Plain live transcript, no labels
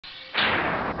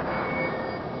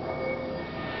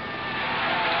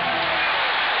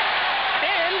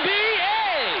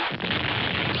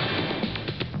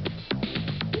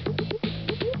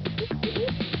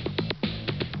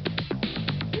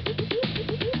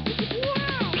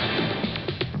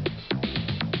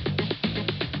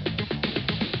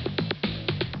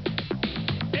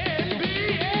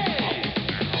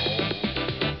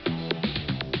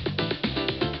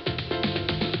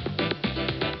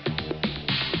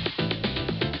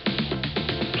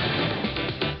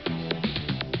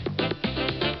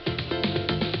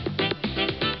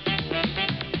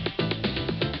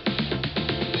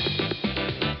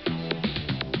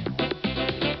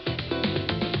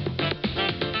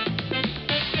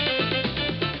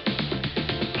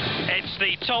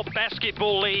top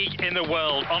basketball league in the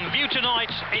world. On view tonight,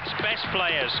 its best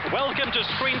players. Welcome to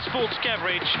Screen Sports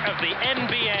coverage of the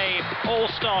NBA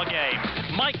All-Star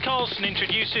Game. Mike Carlson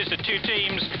introduces the two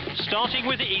teams, starting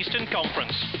with the Eastern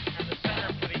Conference.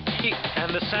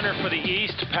 And the center for the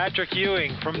East, Patrick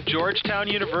Ewing from Georgetown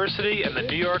University and the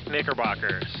New York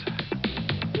Knickerbockers.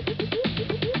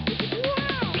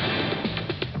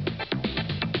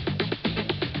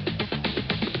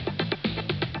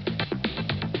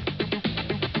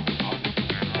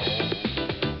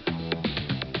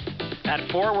 At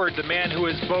forward, the man who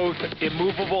is both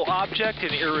immovable object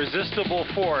and irresistible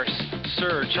force,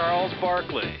 Sir Charles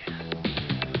Barkley.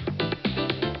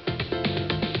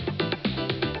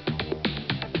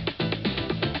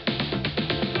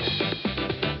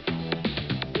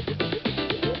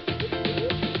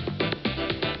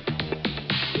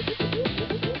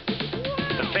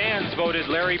 Voted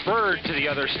Larry Bird to the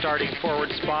other starting forward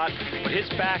spot, but his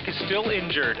back is still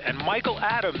injured, and Michael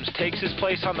Adams takes his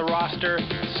place on the roster.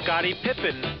 Scottie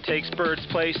Pippen takes Bird's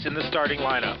place in the starting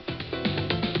lineup.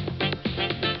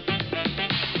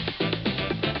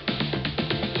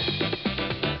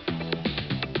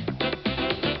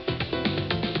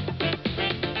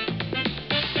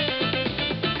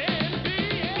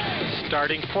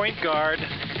 Starting point guard,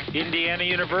 Indiana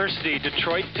University,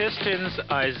 Detroit Pistons,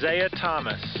 Isaiah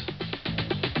Thomas.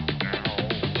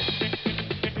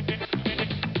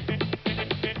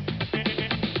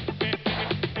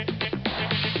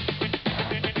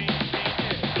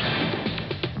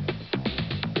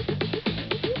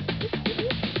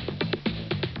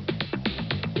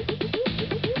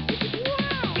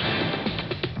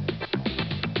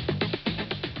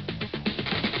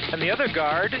 And the other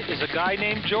guard is a guy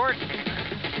named Jordan.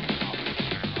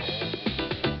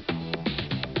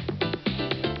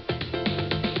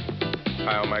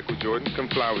 Hi, I'm Michael Jordan. Come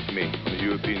fly with me on the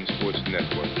European Sports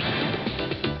Network.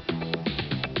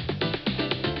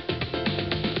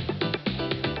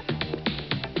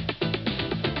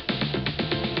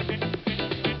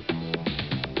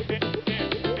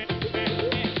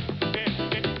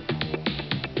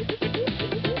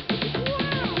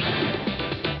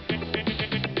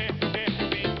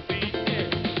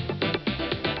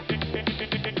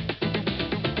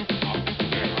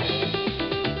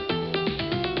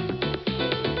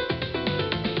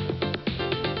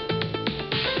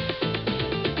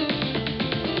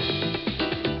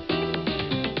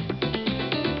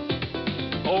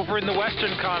 Over in the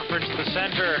Western Conference, the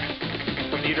center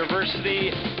from the University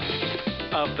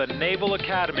of the Naval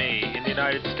Academy in the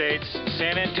United States,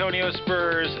 San Antonio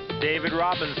Spurs, David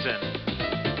Robinson.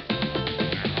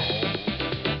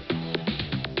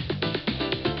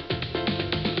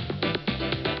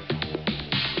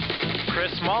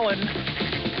 Chris Mullin,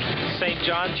 St.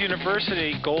 John's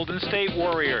University, Golden State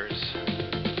Warriors.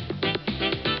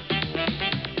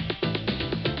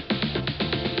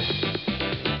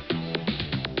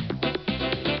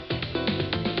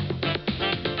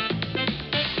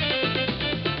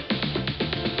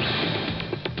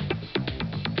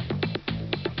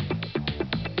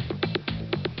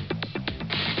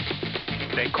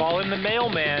 They call him the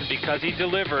mailman because he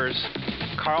delivers.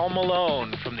 Karl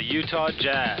Malone from the Utah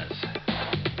Jazz.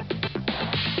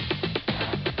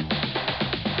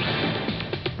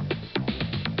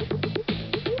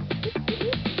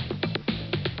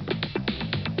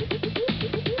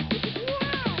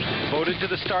 Voted to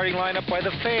the starting lineup by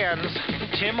the fans,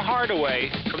 Tim Hardaway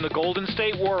from the Golden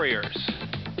State Warriors.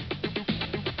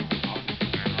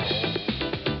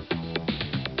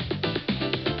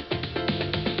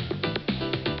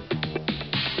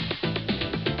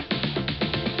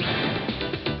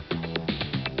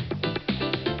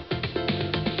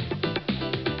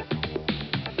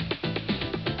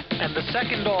 And the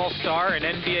second All-Star in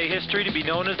NBA history to be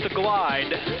known as the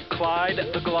Glide, Clyde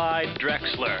the Glide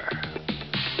Drexler.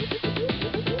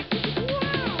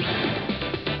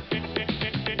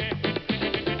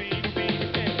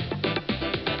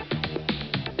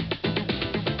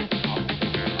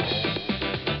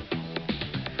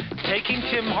 Taking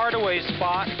Tim Hardaway's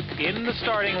spot in the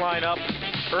starting lineup,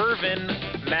 Irvin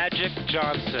Magic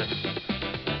Johnson.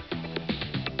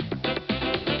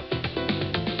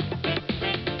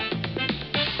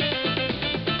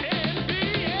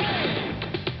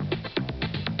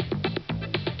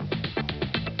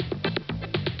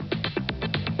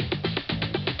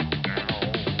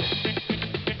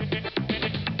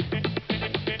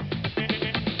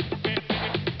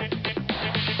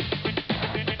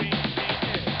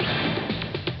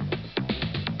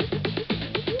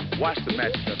 Watch the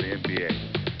matches of the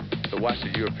NBA. So watch the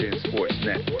European Sports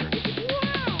Network.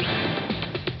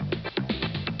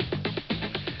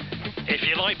 If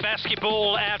you like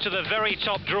basketball out of the very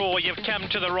top drawer, you've come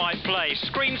to the right place.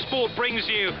 Screen Sport brings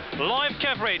you live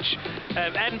coverage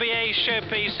of NBA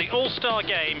showpiece, the All-Star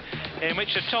Game, in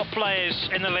which the top players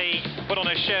in the league put on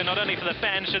a show not only for the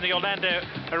fans in the Orlando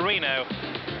arena,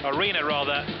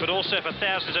 but also for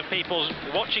thousands of people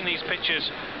watching these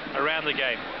pitches around the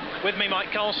game. With me,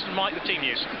 Mike Carlson. Mike, the team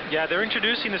news. Yeah, they're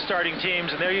introducing the starting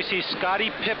teams, and there you see Scottie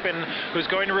Pippen, who's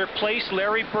going to replace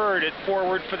Larry Bird at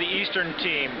forward for the Eastern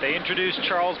team. They introduced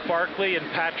Charles Barkley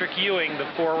and Patrick Ewing,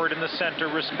 the forward and the center,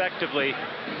 respectively.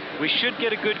 We should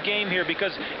get a good game here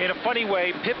because, in a funny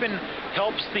way, Pippen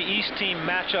helps the East team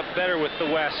match up better with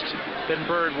the West than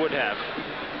Bird would have.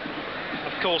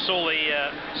 Of course, all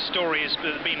the stories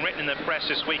that have been written in the press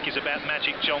this week is about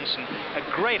Magic Johnson.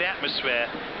 A great atmosphere.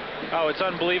 Oh, it's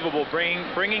unbelievable,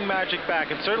 bringing Magic back,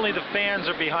 and certainly the fans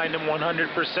are behind him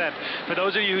 100%. For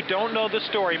those of you who don't know the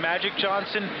story, Magic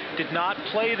Johnson did not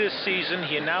play this season.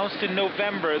 He announced in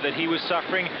November that he was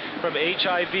suffering from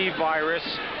HIV virus.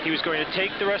 He was going to take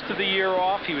the rest of the year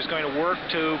off. He was going to work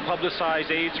to publicize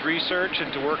AIDS research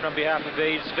and to work on behalf of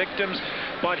AIDS victims,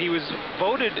 but he was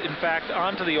voted, in fact,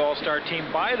 onto the All-Star team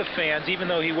by the fans, even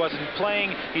though he wasn't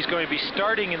playing. He's going to be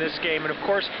starting in this game, and of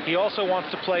course, he also wants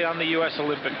to play on the U.S.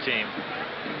 Olympic team.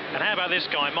 And how about this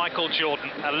guy, Michael Jordan,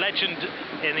 a legend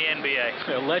in the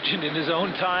NBA? A legend in his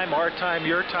own time, our time,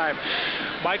 your time.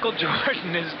 Michael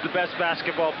Jordan is the best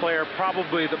basketball player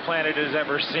probably the planet has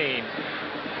ever seen.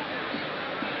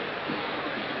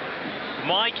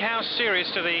 Mike, how serious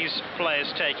do these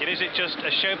players take it? Is it just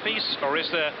a showpiece, or is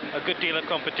there a good deal of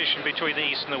competition between the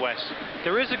East and the West?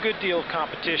 There is a good deal of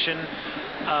competition.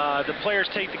 The players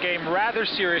take the game rather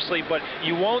seriously, but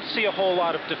you won't see a whole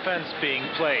lot of defense being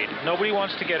played. Nobody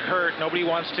wants to get hurt. Nobody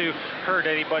wants to hurt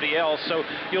anybody else. So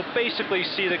you'll basically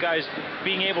see the guys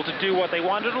being able to do what they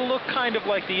want. It'll look kind of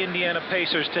like the Indiana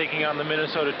Pacers taking on the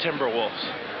Minnesota Timberwolves.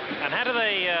 And how do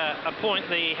they appoint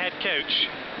the head coach?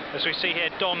 As we see here,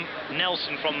 Don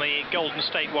Nelson from the Golden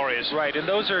State Warriors. Right, and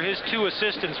those are his two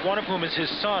assistants, one of whom is his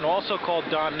son, also called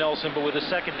Don Nelson, but with a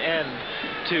second N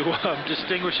to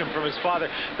distinguish him from his father.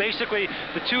 Basically,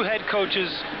 the two head coaches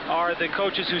are the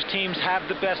coaches whose teams have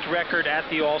the best record at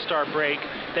the All-Star break.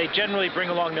 They generally bring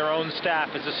along their own staff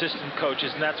as assistant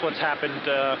coaches, and that's what's happened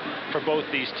for both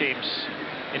these teams.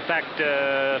 In fact,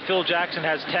 Phil Jackson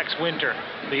has Tex Winter,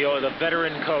 the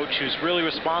veteran coach who's really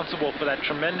responsible for that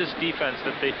tremendous defense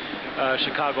that the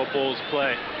Chicago Bulls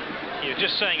play. You were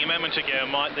just saying a moment ago,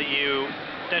 Mike, that you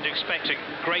don't expect a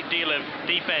great deal of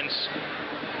defense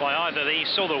by either the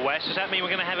East or the West. Does that mean we're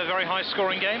going to have a very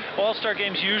high-scoring game? All-Star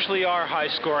games usually are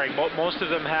high-scoring. Most of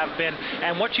them have been.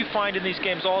 And what you find in these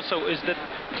games also is that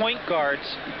point guards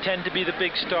tend to be the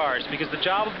big stars, because the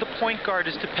job of the point guard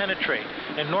is to penetrate.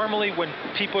 And normally when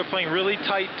people are playing really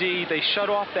tight D, they shut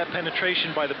off that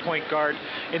penetration by the point guard.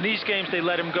 In these games, they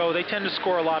let him go. They tend to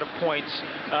score a lot of points.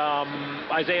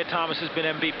 Isaiah Thomas has been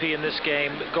MVP in this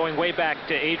game. Going way back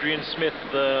to Adrian Smith,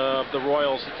 the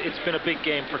Royals, it's been a big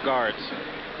game for guards.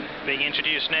 Being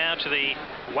introduced now to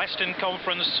the Western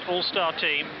Conference All-Star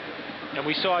team. And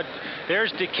we saw,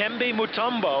 there's Dikembe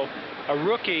Mutombo, a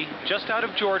rookie just out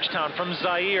of Georgetown from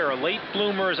Zaire, a late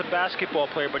bloomer as a basketball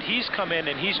player, but he's come in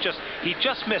and he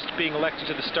just missed being elected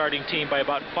to the starting team by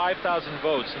about 5,000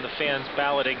 votes in the fans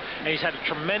balloting, and he's had a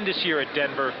tremendous year at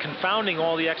Denver, confounding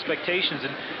all the expectations,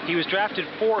 and he was drafted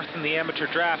 4th in the amateur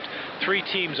draft. 3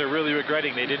 teams are really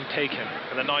regretting they didn't take him.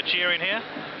 And the Nigerian here?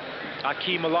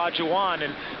 Akeem Olajuwon,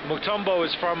 and Mutombo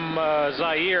is from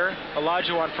Zaire,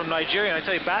 Olajuwon from Nigeria. And I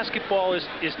tell you, basketball is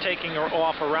taking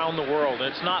off around the world,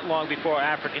 and it's not long before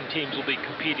African teams will be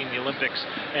competing in the Olympics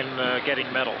and getting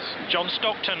medals. John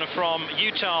Stockton from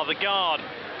Utah, the guard.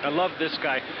 I love this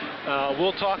guy.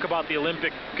 We'll talk about the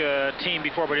Olympic team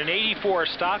before, but in '84,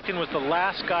 Stockton was the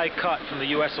last guy cut from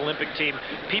the U.S. Olympic team.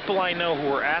 People I know who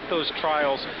were at those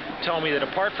trials tell me that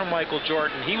apart from Michael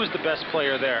Jordan, he was the best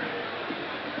player there.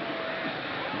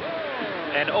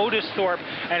 And Otis Thorpe,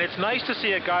 and it's nice to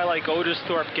see a guy like Otis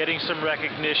Thorpe getting some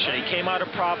recognition. He came out of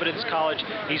Providence College.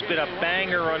 He's been a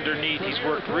banger underneath. He's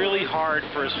worked really hard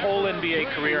for his whole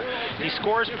NBA career. He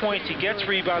scores points, he gets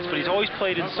rebounds, but he's always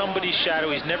played in somebody's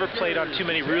shadow. He's never played on too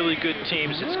many really good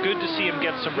teams. It's good to see him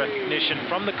get some recognition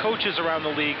from the coaches around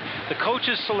the league. The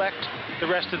coaches select the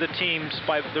rest of the teams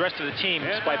by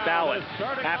ballot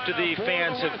after the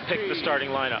fans have picked the starting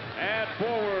lineup. At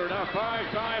forward, a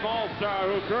 5-time All-Star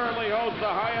who currently holds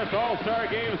the highest All-Star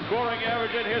game scoring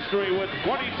average in history with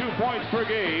 22 points per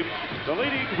game. The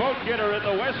leading vote getter in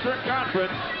the Western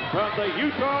Conference from the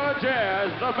Utah Jazz,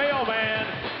 the mailman,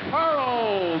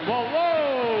 Karl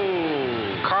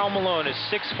Malone. Karl Malone is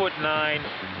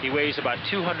 6'9". He weighs about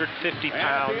 250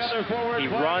 pounds. He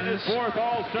runs.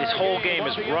 His whole game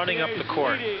is running up the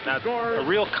court. Now, a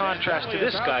real contrast to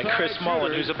this guy, Chris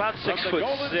Mullen, who's about 6'6",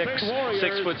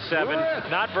 6'7",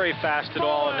 not very fast at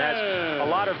all, and has a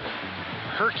lot of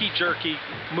herky-jerky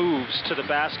moves to the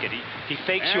basket. He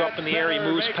fakes you up in the air, he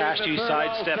moves past you, he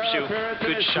sidesteps you.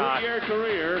 Good shot.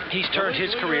 He's turned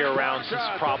his career around since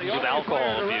problems with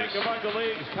alcohol abuse. Among the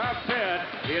league's top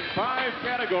 10 in 5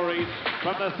 categories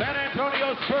from the San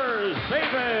Antonio Spurs,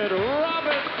 David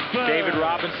Robinson. David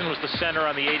Robinson was the center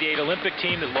on the '88 Olympic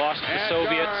team that lost to the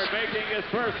Soviets.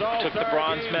 Took the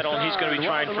bronze medal, and he's going to be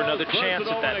trying for another chance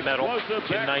at that medal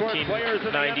in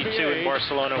 1992 in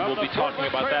Barcelona. We'll be talking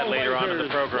about that later on in the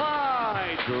program.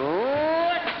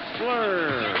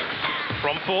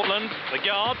 From Portland, the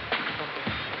guard.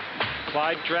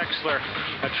 Clyde Drexler,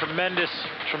 a tremendous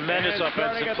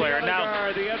offensive player. Now,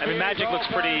 I mean, Magic looks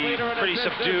pretty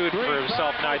subdued for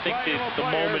himself now. I think the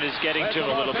moment is getting to him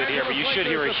a little bit here, but you should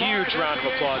hear a huge round of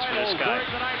applause for this guy.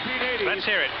 Let's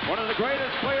hear it. One of the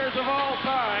greatest players of all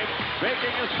time,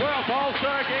 making his 12th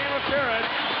All-Star Game appearance,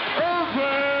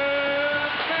 Irvin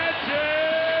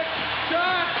Magic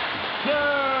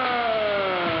Johnson.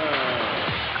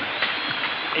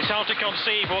 It's hard to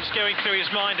conceive what's going through his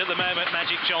mind at the moment,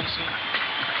 Magic Johnson.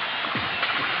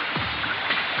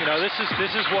 You know, this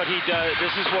is what he does.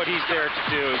 This is what he's there to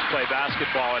do, is play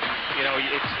basketball. And you know,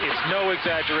 it's no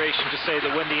exaggeration to say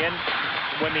that when the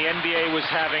NBA was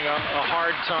having a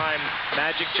hard time,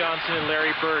 Magic Johnson and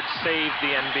Larry Bird saved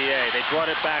the NBA. They brought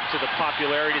it back to the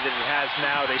popularity that it has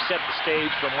now. They set the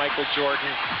stage for Michael Jordan.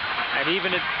 And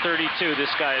even at 32, this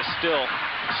guy is still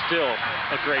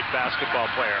a great basketball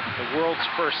player. The world's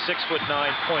first 6'9"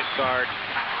 point guard.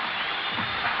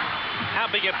 How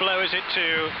big a blow is it to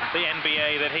the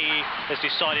NBA that he has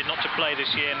decided not to play this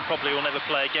year and probably will never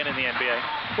play again in the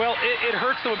NBA? Well, it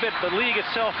hurts them a bit. The league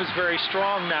itself is very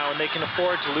strong now, and they can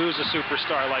afford to lose a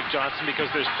superstar like Johnson because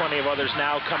there's plenty of others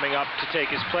now coming up to take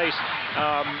his place.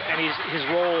 And his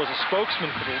role as a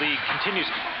spokesman for the league continues.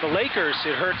 The Lakers,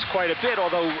 it hurts quite a bit,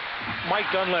 although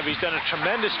Mike Dunleavy's done a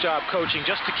tremendous job coaching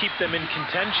just to keep them in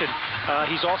contention.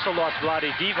 He's also lost Vlade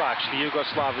Divac, the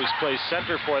Yugoslav who's plays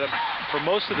center for them, for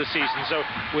most of the season. So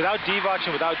without Divac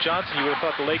and without Johnson, you would have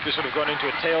thought the Lakers would have gone into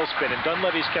a tailspin, and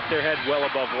Dunleavy's kept their head well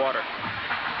above water.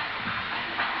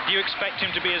 Do you expect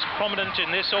him to be as prominent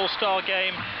in this All-Star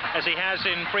game as he has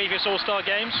in previous All-Star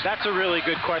games? That's a really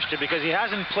good question, because he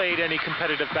hasn't played any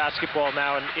competitive basketball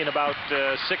now in about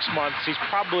 6 months. He's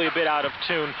probably a bit out of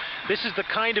tune. This is the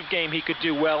kind of game he could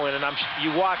do well in, and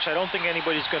you watch, I don't think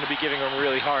anybody's going to be giving him a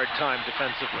really hard time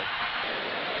defensively.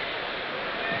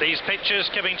 These pictures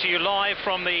coming to you live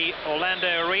from the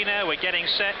Orlando Arena. We're getting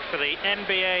set for the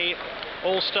NBA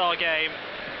All-Star game.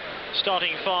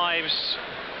 Starting fives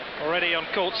already on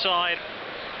courtside.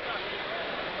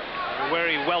 A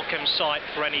very welcome sight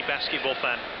for any basketball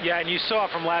fan. Yeah, and you saw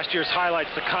from last year's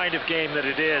highlights the kind of game that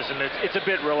it is, and it's a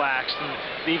bit relaxed,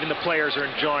 and even the players are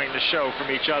enjoying the show from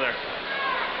each other.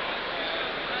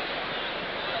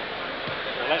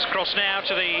 Let's cross now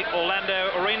to the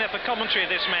Orlando Arena for commentary of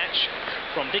this match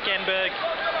from Dick Enberg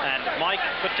and Mike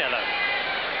Botello.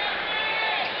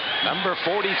 Number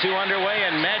 42 underway,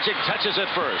 and Magic touches it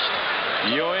first.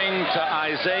 Ewing to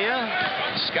Isaiah.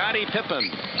 Scottie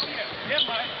Pippen.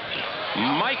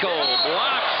 Michael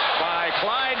blocked by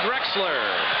Clyde Drexler.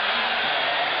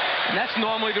 And that's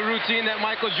normally the routine that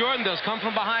Michael Jordan does. Come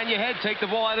from behind your head, take the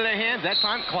ball out of their hands. That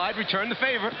time, Clyde returned the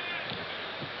favor.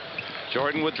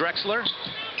 Jordan with Drexler.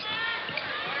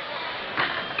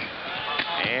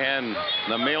 And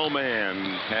the mailman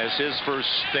has his first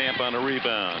stamp on a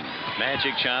rebound.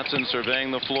 Magic Johnson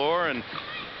surveying the floor, and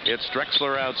it's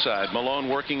Drexler outside. Malone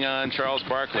working on Charles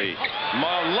Barkley. Jeff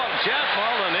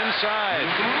Mullen inside.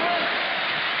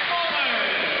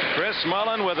 Chris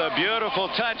Mullen with a beautiful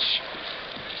touch.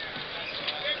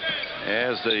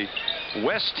 As the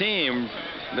West team,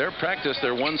 their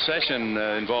one session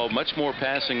involved much more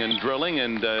passing and drilling,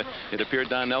 and it appeared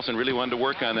Don Nelson really wanted to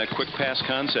work on that quick pass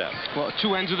concept. Well,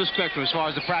 two ends of the spectrum as far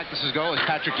as the practices go, as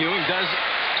Patrick Ewing does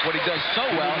what he does so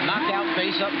well, knockout,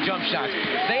 face-up, jump shots.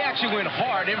 They actually went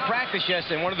hard in practice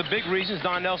yesterday, and one of the big reasons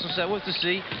Don Nelson said was to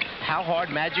see how hard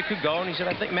Magic could go, and he said,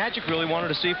 I think Magic really wanted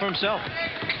to see for himself.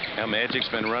 Now Magic's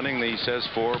been running, he says,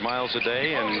 4 miles a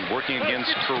day and working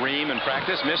against Kareem in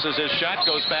practice. Misses his shot,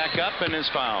 goes back up, and is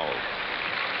fouled.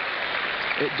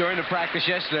 During the practice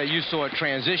yesterday, you saw a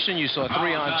transition, you saw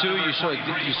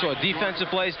 3-on-2, you saw defensive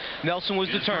plays. Nelson was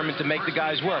determined to make the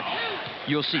guys work.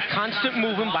 You'll see constant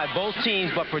movement by both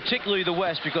teams, but particularly the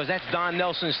West, because that's Don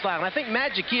Nelson's style. And I think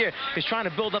Magic here is trying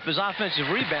to build up his offensive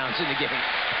rebounds in the game.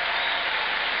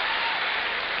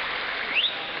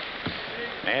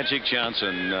 Magic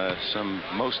Johnson, some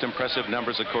most impressive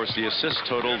numbers, of course, the assist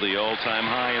total, the all-time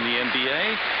high in the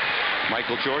NBA.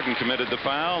 Michael Jordan committed the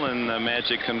foul, and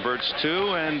Magic converts 2,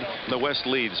 and the West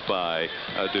leads by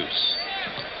a deuce.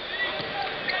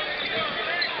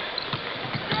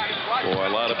 Boy,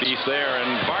 a lot of beef there,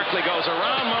 and Barkley goes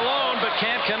around Malone but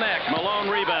can't connect. Malone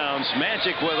rebounds.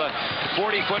 Magic with a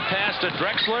 40-foot pass to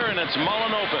Drexler, and it's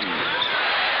Mullen open.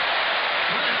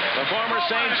 The former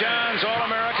St. John's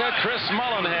All-America Chris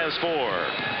Mullen has 4.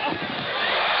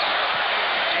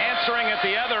 Answering at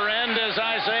the other end is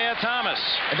Isaiah Thomas.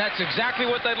 And that's exactly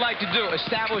what they'd like to do.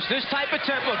 Establish this type of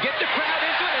tempo, get the crowd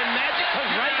into it, and Magic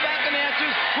comes right back and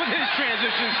answers with his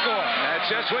transition score. That's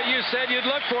just what you said you'd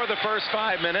look for the first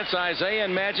 5 minutes. Isaiah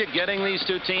and Magic getting these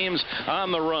two teams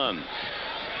on the run.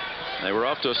 They were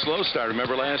off to a slow start.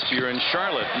 Remember last year in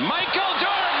Charlotte. Michael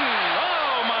Jordan!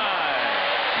 Oh,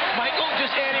 my! Michael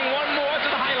just adding one more to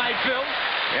the highlight film.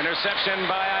 Interception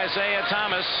by Isaiah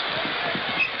Thomas.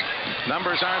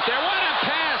 Numbers aren't there. What a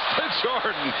pass to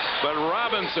Jordan. But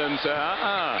Robinson said,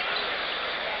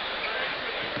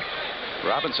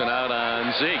 Robinson out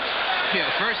on Zeke. Yeah,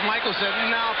 first Michael said,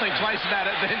 no, I'll think twice about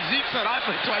it. Then Zeke said, I'll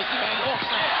think twice about it also.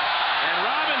 And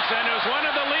Robinson, who's one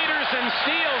of the leaders in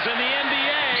steals in the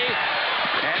NBA,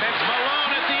 and it's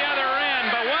Malone at the other end.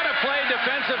 But what a play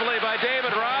defensively by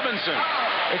David Robinson.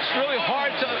 It's really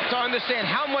hard to understand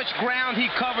how much ground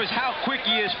he covers, how quick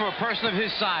he is for a person of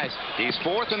his size. He's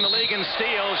 4th in the league in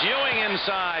steals. Ewing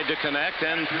inside to connect,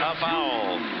 and a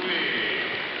foul.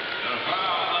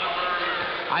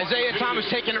 Isaiah Thomas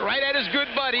taking it right at his good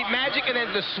buddy, Magic, and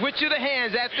then the switch of the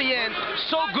hands at the end.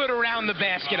 So good around the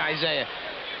basket, Isaiah.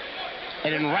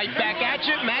 And then right back at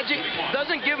you. Magic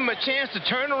doesn't give him a chance to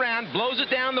turn around, blows it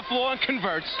down the floor, and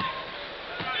converts.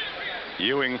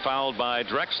 Ewing fouled by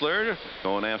Drexler,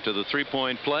 going after the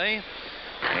three-point play,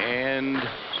 and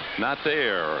not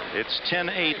there. It's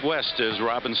 10-8 West as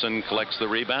Robinson collects the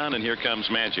rebound, and here comes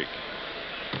Magic.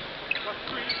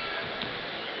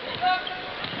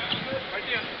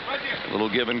 A little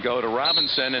give and go to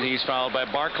Robinson, and he's fouled by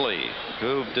Barkley,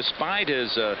 who, despite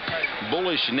his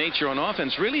bullish nature on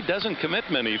offense, really doesn't commit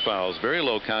many fouls. Very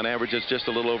low count average. It's just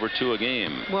a little over 2 a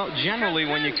game. Well, generally,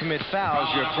 when you commit fouls,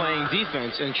 you're playing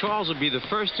defense, and Charles will be the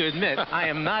first to admit, I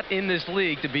am not in this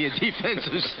league to be a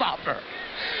defensive stopper.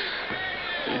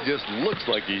 He just looks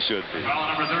like he should be. Foul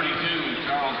number 32,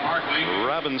 Charles Barkley.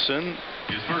 Robinson,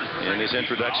 in his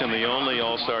introduction, the only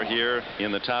All-Star here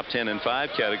in the top 10 and 5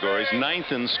 categories,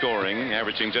 9th in scoring,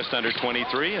 averaging just under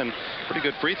 23, and pretty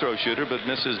good free throw shooter, but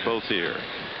misses both here.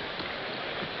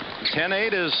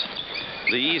 10-8 as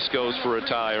the East goes for a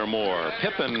tie or more.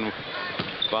 Pippen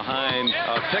behind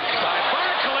a pick by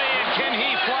Barkley, and can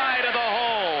he fly to the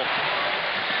hole?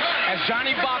 As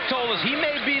Johnny Bach told us, he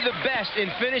may be the best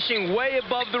in finishing way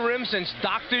above the rim since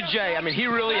Dr. J. I mean, he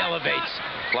really elevates.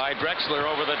 Clyde Drexler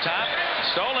over the top,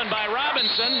 stolen by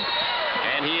Robinson,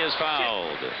 and he is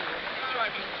fouled.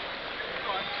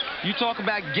 You talk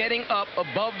about getting up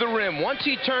above the rim. Once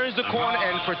he turns the corner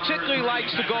and particularly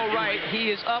likes to go right,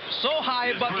 he is up so high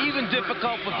above, even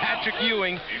difficult for Patrick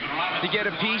Ewing to get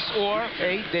a piece, or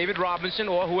a David Robinson,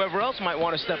 or whoever else might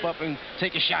want to step up and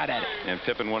take a shot at it. And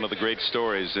Pippen, one of the great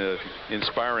stories,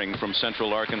 inspiring from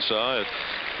Central Arkansas.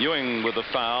 Ewing with a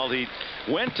foul. He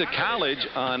went to college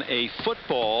on a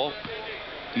football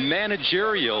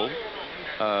managerial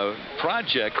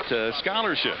project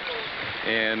scholarship.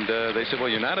 And they said, well,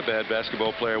 you're not a bad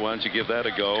basketball player. Why don't you give that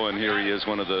a go? And here he is,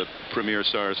 one of the premier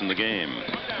stars in the game.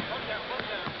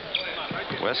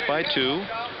 West by 2.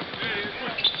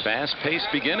 Fast-paced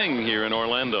beginning here in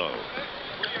Orlando.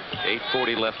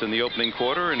 8:40 left in the opening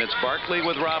quarter, and it's Barkley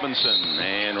with Robinson.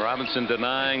 And Robinson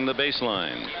denying the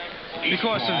baseline.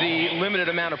 Because of the limited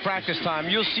amount of practice time,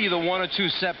 you'll see the 1 or 2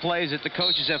 set plays that the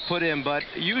coaches have put in, but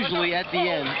usually at the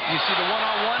end, you see the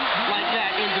one-on-one like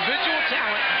that. Individual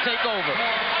talent take over.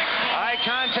 Eye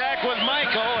contact with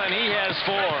Michael, and he has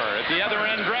 4. At the other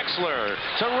end, Drexler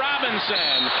to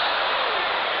Robinson.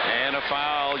 And a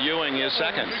foul. Ewing is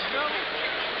second.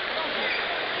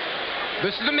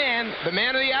 This is the man of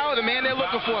the hour, the man they're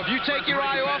looking for. If you take your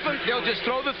eye off him, they'll just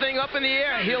throw the thing up in the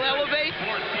air, and he'll elevate.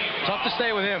 Tough to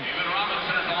stay with him.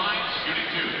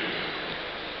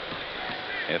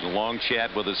 Had a long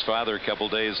chat with his father a couple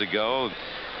days ago.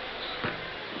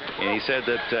 And he said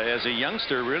that as a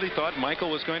youngster, really thought Michael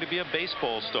was going to be a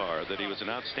baseball star, that he was an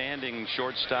outstanding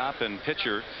shortstop and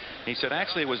pitcher. He said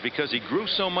actually it was because he grew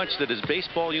so much that his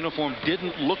baseball uniform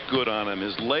didn't look good on him.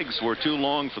 His legs were too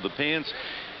long for the pants,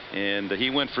 and he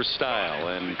went for style,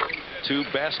 and 2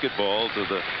 basketball to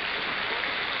the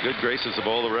good graces of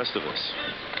all the rest of us.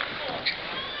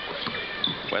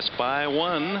 West by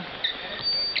 1.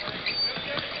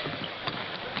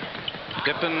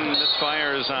 Pippen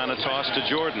misfires on a toss to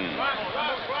Jordan.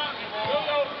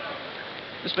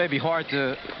 This may be hard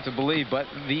to believe, but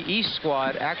the East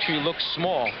squad actually looks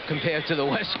small compared to the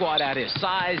West squad at his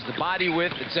size, the body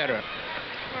width, etc.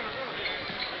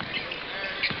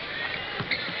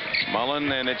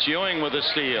 Mullen, and it's Ewing with a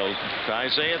steal to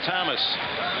Isaiah Thomas.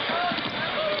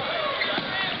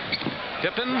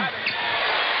 Pippen.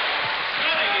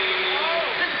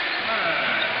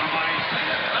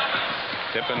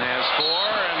 Pippen has 4,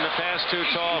 and the pass too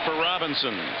tall for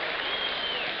Robinson.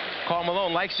 Karl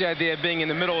Malone likes the idea of being in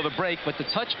the middle of the break, but the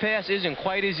touch pass isn't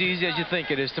quite as easy as you think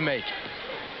it is to make.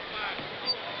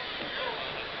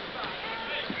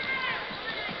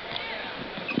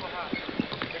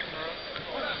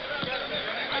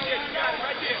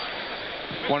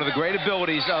 One of the great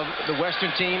abilities of the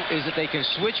Western team is that they can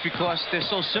switch because they're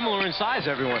so similar in size,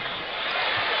 everyone.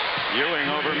 Ewing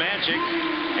over Magic,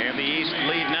 and the East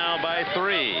lead now by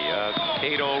 3. A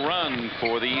 8-0 run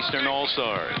for the Eastern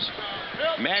All-Stars.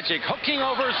 Magic hooking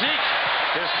over Zeke,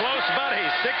 his close buddy,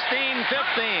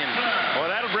 16-15.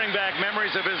 Well, that'll bring back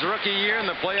memories of his rookie year in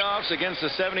the playoffs against the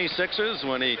 76ers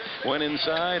when he went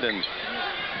inside and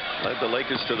led the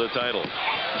Lakers to the title.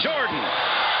 Jordan.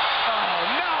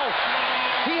 Oh, no!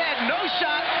 He had no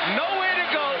shot, nowhere to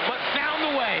go, but found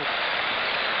the way.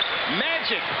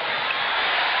 Magic.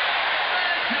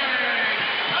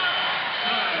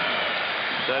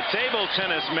 The table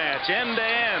tennis match,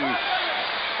 end-to-end.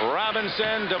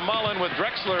 Robinson to Mullen with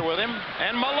Drexler with him,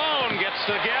 and Malone gets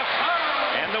the gift,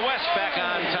 and the West back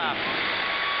on top.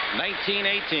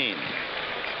 19-18.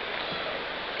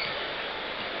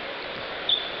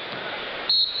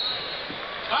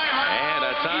 And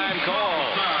a time call.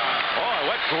 Oh,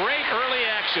 what great early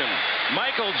action.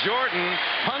 Michael Jordan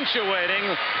punctuating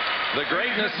the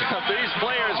greatness of these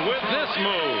players with this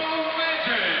move.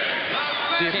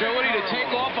 The ability to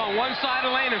take off on one side of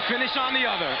the lane and finish on the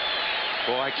other.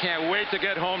 Boy, I can't wait to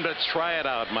get home to try it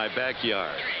out in my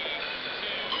backyard.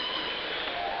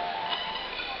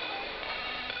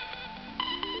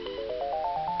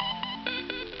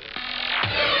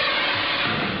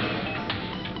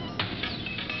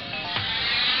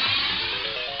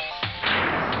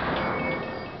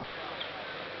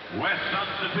 West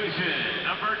substitution,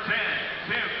 number 10,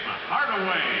 Tim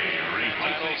Hardaway.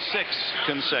 Title 6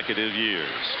 consecutive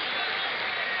years.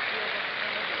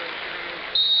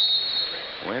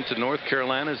 Went to North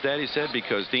Carolina, as Daddy said,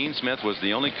 because Dean Smith was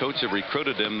the only coach that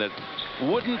recruited him that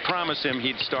wouldn't promise him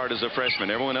he'd start as a freshman.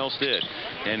 Everyone else did.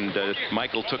 And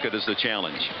Michael took it as the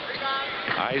challenge.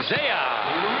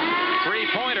 Isaiah,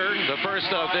 three-pointer, the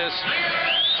first of this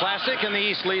classic, and the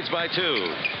East leads by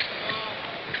 2.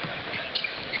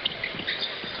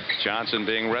 Johnson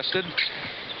being rested.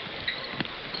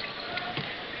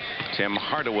 Tim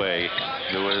Hardaway,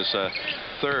 who is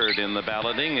third in the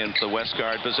balloting in the West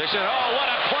guard position. Oh, what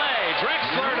a play!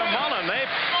 Drexler to Mullen. They've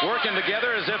working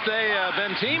together as if they've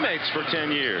been teammates for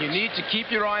 10 years. You need to keep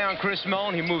your eye on Chris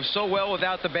Mullen. He moves so well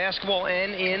without the basketball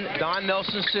and in Don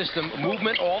Nelson's system.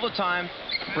 Movement all the time.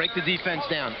 Break the defense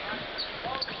down.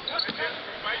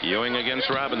 Ewing against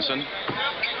Robinson.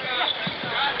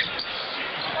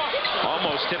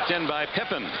 Almost tipped in by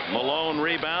Pippen. Malone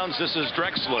rebounds. This is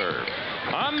Drexler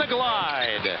on the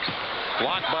glide.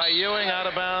 Blocked by Ewing, out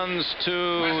of bounds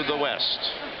to the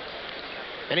West.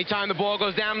 Anytime the ball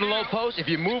goes down to the low post, if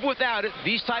you move without it,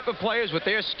 these type of players with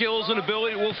their skills and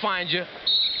ability will find you.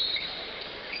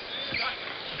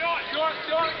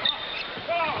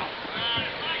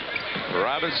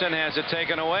 Robinson has it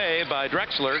taken away by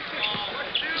Drexler.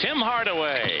 Tim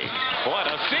Hardaway. What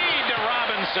a feed to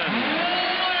Robinson.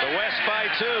 The West by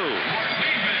 2.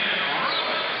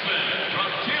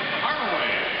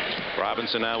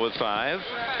 Robinson now with 5.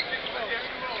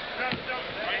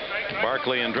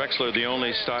 Barkley and Drexler the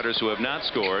only starters who have not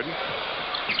scored.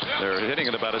 They're hitting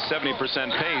at about a 70%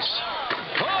 pace.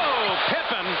 Oh,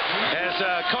 Pippen, as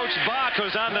Coach Bach,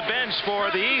 who's on the bench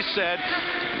for the East, said,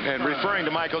 and referring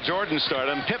to Michael Jordan's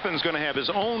stardom, Pippen's going to have his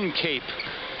own cape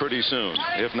pretty soon,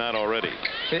 if not already.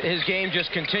 His game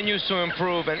just continues to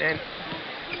improve, and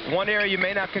one area you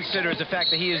may not consider is the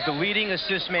fact that he is the leading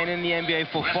assist man in the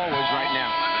NBA for forwards right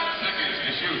now.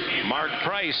 Mark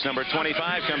Price, number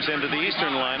 25, comes into the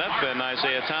Eastern lineup, and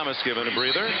Isaiah Thomas given a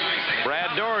breather.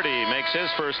 Brad Daugherty makes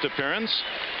his first appearance.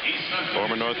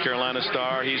 Former North Carolina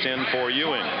star, he's in for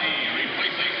Ewing.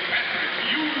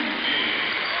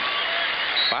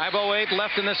 5:08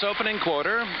 left in this opening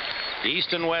quarter.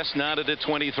 East and West knotted at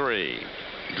 23.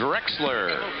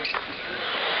 Drexler.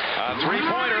 A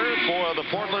three-pointer for the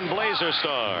Portland Blazer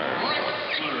star.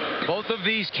 Both of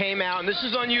these came out, and this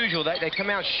is unusual. They come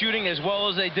out shooting as well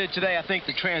as they did today. I think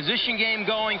the transition game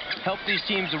going helped these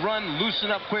teams to run,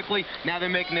 loosen up quickly. Now they're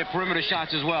making their perimeter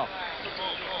shots as well.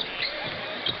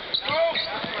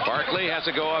 Barkley has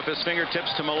to go off his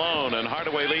fingertips to Malone, and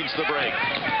Hardaway leads the break.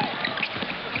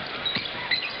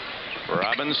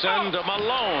 Robinson to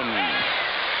Malone.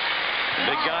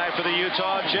 Big guy for the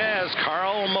Utah Jazz,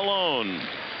 Karl Malone.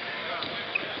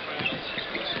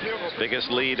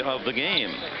 Biggest lead of the game.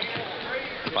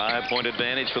 5-point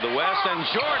advantage for the West, and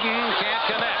Jordan can't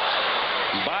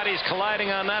connect. Bodies colliding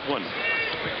on that one.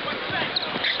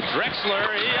 Drexler,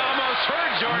 he almost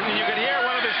hurt Jordan. You could hear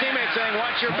one of his teammates saying,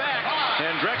 "Watch your back."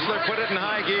 And Drexler put it in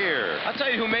high gear. I'll tell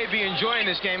you who may be enjoying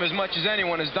this game as much as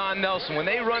anyone is Don Nelson. When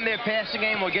they run their passing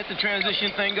game or get the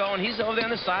transition thing going, he's over there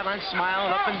on the sideline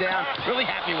smiling up and down, really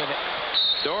happy with it.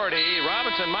 Doherty,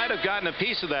 Robinson might have gotten a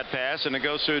piece of that pass, and it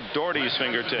goes through Doherty's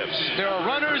fingertips. There are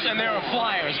runners and there are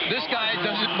flyers. This guy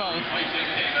does it both.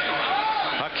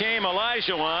 Hakeem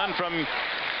Olajuwon from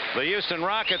the Houston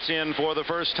Rockets in for the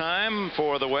first time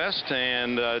for the West,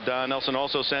 and Don Nelson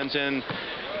also sends in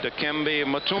Dikembe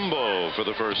Mutombo for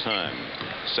the first time.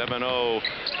 7-0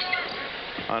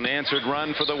 unanswered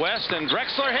run for the West, and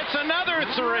Drexler hits another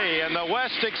three, and the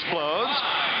West explodes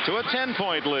to a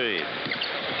 10-point lead.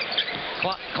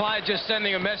 Clyde just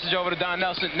sending a message over to Don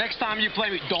Nelson. Next time you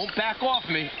play me, don't back off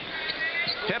me.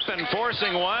 Pippen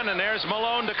forcing one, and there's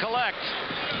Malone to collect.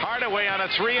 Hardaway on a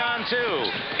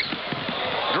 3-on-2.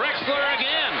 Drexler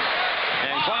again,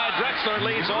 and Clyde Drexler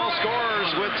leads all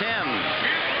scorers with 10.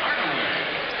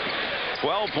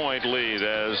 12-point lead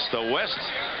as the West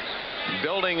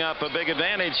building up a big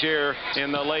advantage here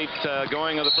in the late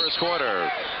going of the first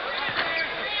quarter.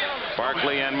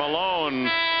 Barkley and Malone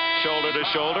shoulder to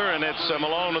shoulder, and it's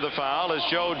Malone with the foul as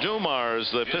Joe Dumars,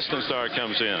 the Piston star,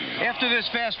 comes in. After this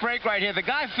fast break right here, the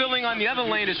guy filling on the other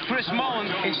lane is Chris Mullin.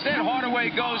 Instead,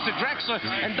 Hardaway goes to Drexler,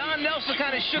 and Don Nelson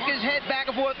kind of shook his head back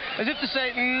and forth as if to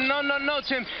say, no,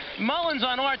 Tim, Mullin's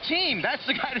on our team. That's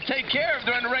the guy to take care of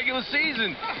during the regular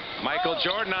season. Michael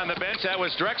Jordan on the bench. That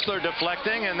was Drexler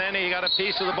deflecting, and then he got a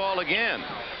piece of the ball again.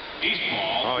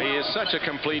 Oh, he is such a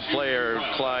complete player,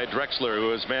 Clyde Drexler,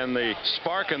 who has been the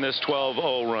spark in this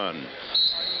 12-0 run.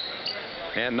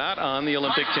 And not on the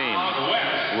Olympic team.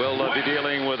 We'll be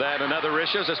dealing with that and other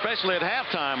issues, especially at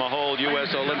halftime, a whole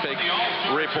U.S. Olympic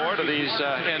report of these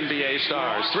NBA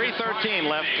stars. 3:13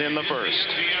 left in the first.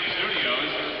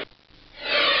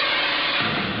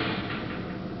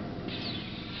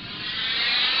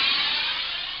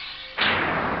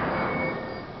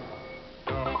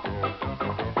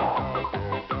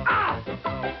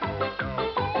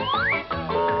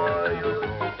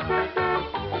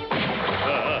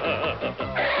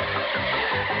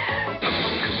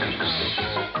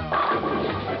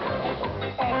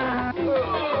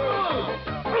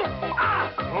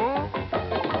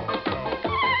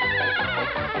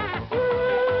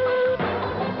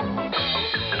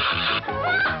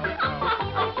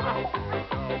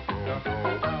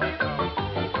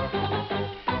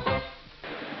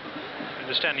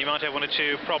 You might have one or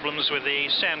two problems with the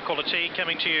sound quality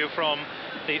coming to you from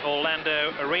the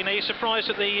Orlando arena. Are you surprised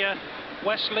at the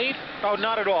West lead? Oh,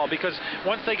 not at all, because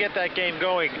once they get that game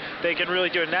going, they can really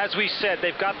do it. And as we said,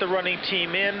 they've got the running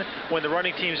team in. When the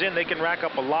running team's in, they can rack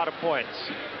up a lot of points.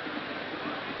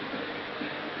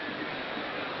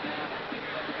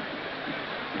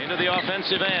 Into the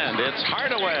offensive end, it's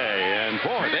Hardaway, and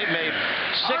boy, they've made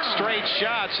 6 straight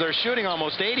shots. They're shooting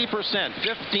almost 80%,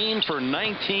 15 for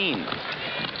 19.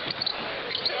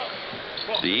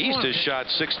 The East has shot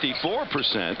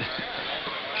 64%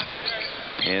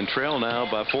 and trail now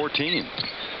by 14.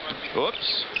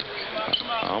 Oops.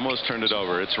 Almost turned it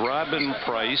over. It's Robin,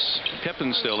 Price,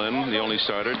 Pippen still in, the only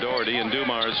starter, Doherty and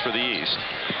Dumars for the East.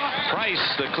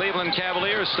 Price, the Cleveland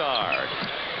Cavaliers star.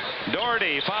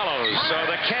 Doherty follows, so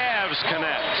the Cavs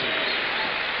connect.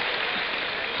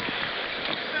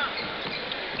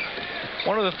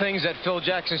 One of the things that Phil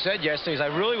Jackson said yesterday is I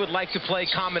really would like to play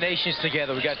combinations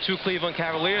together. We got 2 Cleveland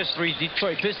Cavaliers, 3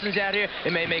 Detroit Pistons out here.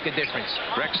 It may make a difference.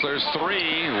 Drexler's 3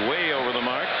 way over the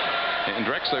mark, and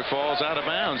Drexler falls out of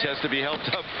bounds. Has to be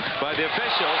helped up by the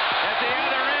official. At the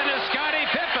other end is Scottie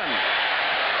Pippen.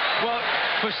 Well,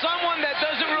 for someone that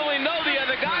doesn't really know the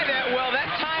other guy that well,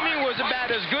 that timing was about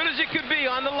as good as it could be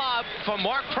on the lob from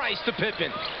Mark Price to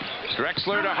Pippen.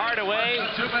 Drexler to Hardaway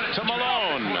to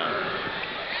Malone.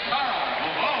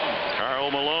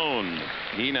 Karl Malone.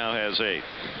 He now has 8.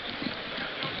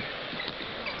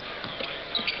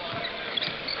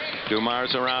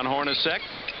 Dumars around Hornacek.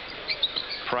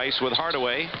 Price with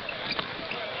Hardaway.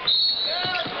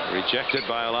 Rejected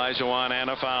by Olajuwon and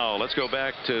a foul. Let's go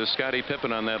back to Scottie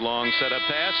Pippen on that long setup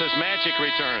pass as Magic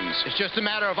returns. It's just a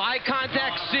matter of eye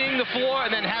contact, seeing the floor,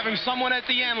 and then having someone at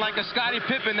the end like a Scottie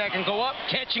Pippen that can go up,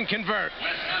 catch, and convert.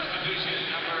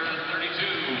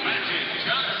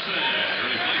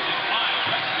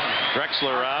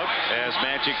 Drexler out as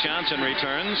Magic Johnson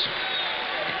returns.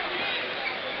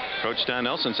 Coach Don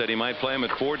Nelson said he might play him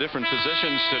at 4 different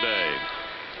positions today.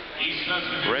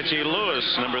 Reggie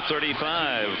Lewis, number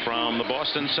 35 from the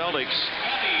Boston Celtics.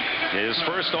 His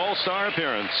first All-Star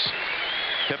appearance.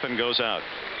 Pippen goes out.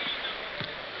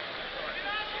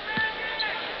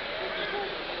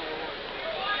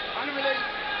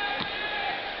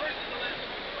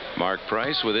 Mark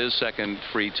Price with his second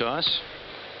free toss.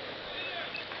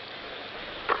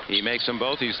 He makes them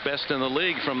both. He's best in the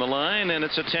league from the line, and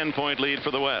it's a 10-point lead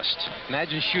for the West.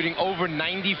 Imagine shooting over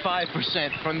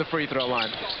 95% from the free throw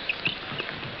line.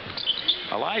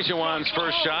 Olajuwon's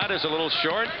first shot is a little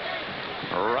short.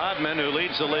 Rodman, who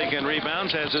leads the league in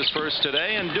rebounds, has his first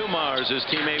today, and Dumars, his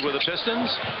teammate with the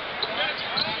Pistons,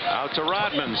 out to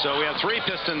Rodman. So we have 3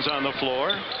 Pistons on the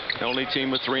floor. The only team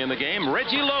with 3 in the game.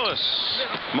 Reggie Lewis.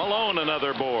 Malone,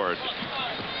 another board.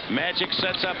 Magic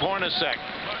sets up Hornacek.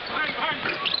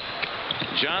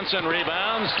 Johnson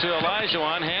rebounds to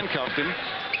Olajuwon, handcuffed him.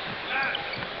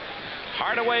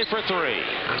 Hardaway for 3.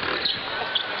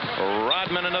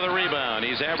 Rodman another rebound.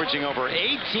 He's averaging over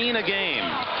 18 a game.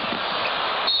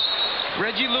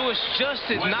 Reggie Lewis just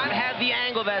did not have the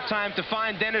angle that time to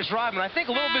find Dennis Rodman. I think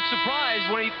a little bit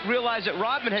surprised when he realized that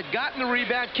Rodman had gotten the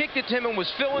rebound, kicked it to him, and was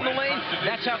filling the lane.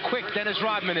 That's how quick Dennis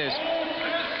Rodman is.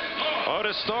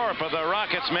 Otis Thorpe of the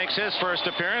Rockets makes his first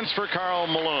appearance for Karl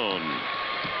Malone.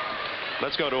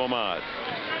 Let's go to Ahmad.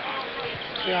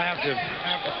 Yeah, I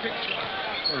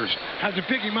have to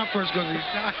pick him up first because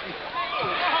he's not.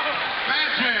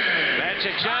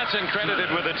 Magic Johnson credited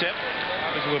with a tip.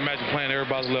 This is what Magic playing.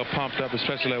 Everybody's a little pumped up,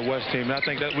 especially that West team. And I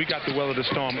think that we got to weather the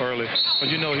storm early. But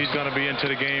you know he's going to be into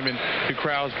the game, and the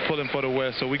crowd's pulling for the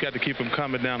West, so we got to keep him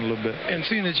calming down a little bit. And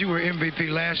seeing that you were MVP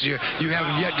last year, you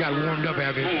haven't yet got warmed up,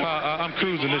 have you? I'm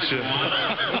cruising this year.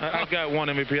 I got one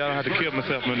MVP. I don't have to kill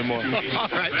myself anymore.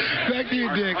 All right. Back to you,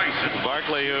 Dick.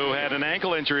 Barkley, who had an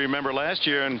ankle injury, remember, last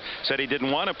year and said he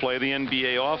didn't want to play. The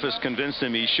NBA office convinced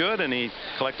him he should, and he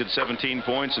collected 17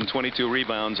 points and 22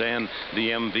 rebounds and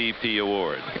the MVP award.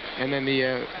 And then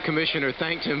the commissioner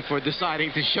thanked him for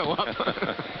deciding to show up.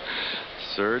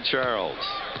 Sir Charles.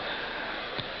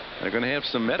 They're going to have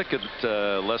some etiquette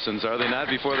lessons, are they not,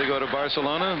 before they go to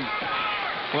Barcelona?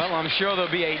 Well, I'm sure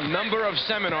there'll be a number of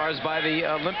seminars by the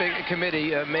Olympic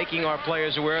Committee making our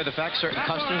players aware of the fact, certain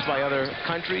customs by other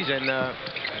countries, and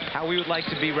how we would like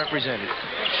to be represented.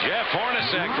 Jeff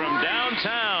Hornacek from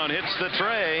downtown hits the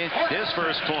tray, his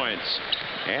first points.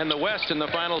 And the West in the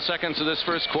final seconds of this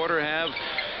first quarter have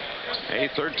a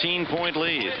 13-point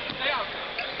lead.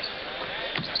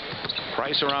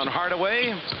 Price around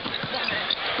Hardaway.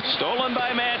 Stolen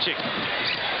by Magic.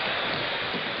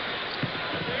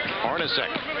 Hornacek.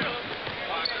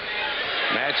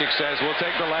 Magic says, we'll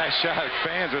take the last shot.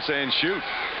 Fans are saying, shoot.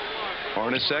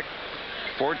 Hornacek,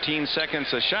 14 seconds.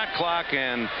 The shot clock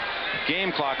and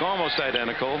game clock almost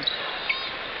identical.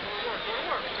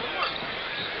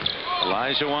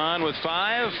 Olajuwon with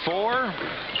 5, 4.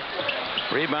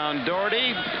 Rebound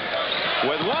Doherty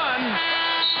with 1.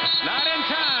 Not in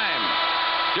time.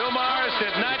 Dumars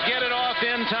did not get it off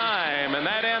in time, and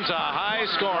that ends a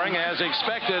high-scoring, as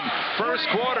expected, first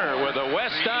quarter with the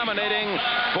West dominating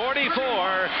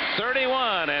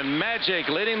 44-31, and Magic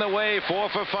leading the way 4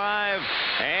 for 5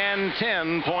 and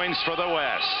 10 points for the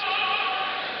West.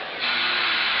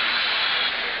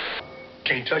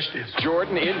 Can't touch this.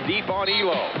 Jordan in deep on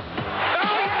Elo.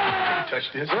 Can't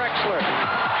touch this. Drexler.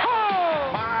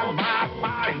 Oh! My.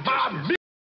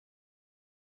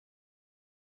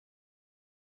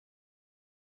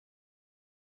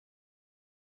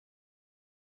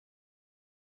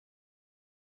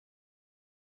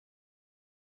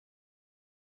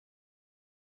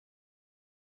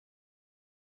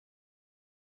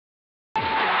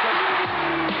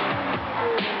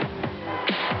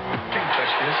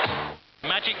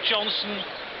 Magic Johnson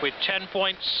with 10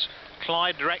 points.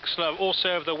 Clyde Drexler also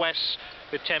of the West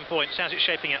with 10 points. How's it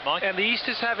shaping up, Mike? And the East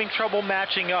is having trouble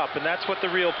matching up, and that's what the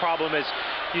real problem is.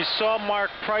 You saw Mark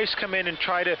Price come in and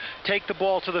try to take the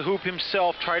ball to the hoop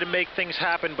himself, try to make things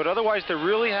happen, but otherwise they're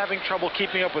really having trouble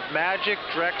keeping up with Magic,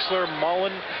 Drexler,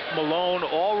 Mullen, Malone,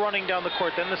 all running down the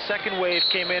court. Then the second wave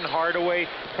came in, Hardaway,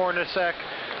 Hornacek.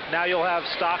 Now you'll have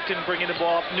Stockton bringing the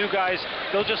ball up. New guys,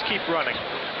 they'll just keep running.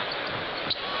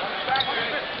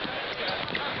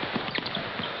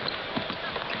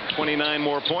 29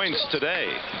 more points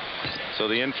today. So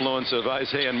the influence of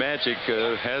Isaiah and Magic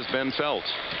has been felt.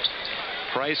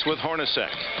 Price with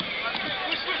Hornacek.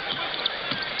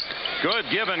 Good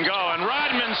give and go, and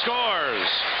Rodman scores.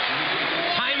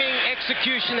 Timing,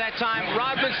 execution that time.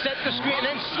 Rodman set the screen and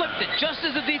then slipped it. Just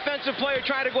as the defensive player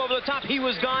tried to go over the top, he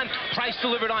was gone. Price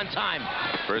delivered on time.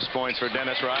 First points for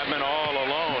Dennis Rodman. All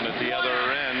alone at the other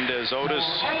end is Otis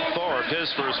Thorpe,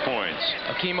 his first points.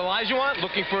 Hakeem Olajuwon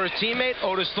looking for his teammate,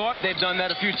 Otis Thorpe. They've done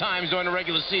that a few times during the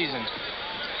regular season.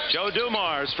 Joe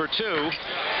Dumars for 2.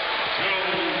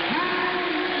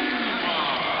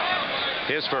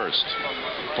 His first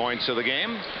points of the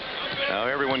game. Now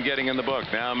everyone getting in the book.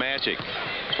 Now Magic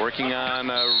working on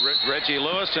Reggie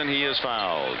Lewis, and he is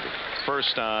fouled.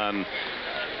 First on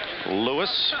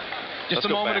Lewis. Just a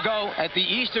moment ago at the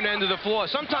eastern end of the floor.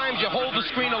 Sometimes you hold the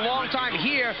screen a long time.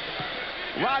 Here,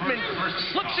 Rodman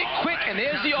slips it quick, and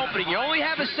there's the opening. You only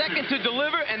have a second to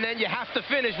deliver, and then you have to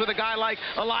finish with a guy like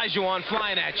Olajuwon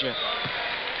flying at you.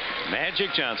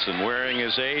 Magic Johnson wearing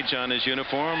his age on his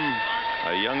uniform,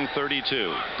 a young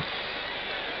 32.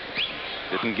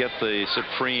 Didn't get the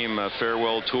supreme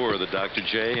farewell tour that Dr.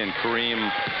 J and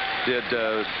Kareem did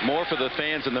more for the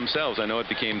fans and themselves. I know it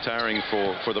became tiring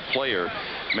for the player.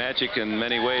 Magic in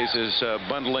many ways is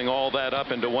bundling all that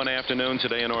up into one afternoon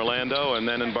today in Orlando and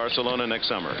then in Barcelona next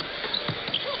summer.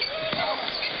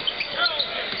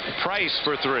 Price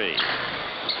for 3.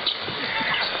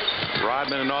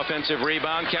 Rodman an offensive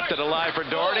rebound, kept it alive for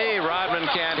Doherty. Rodman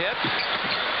can't hit.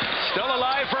 Still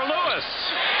alive for Lewis.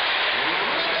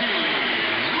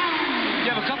 You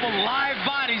have a couple live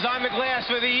bodies on the glass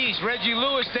for the East. Reggie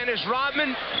Lewis, Dennis Rodman.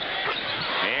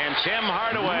 And Tim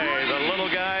Hardaway, the little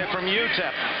guy from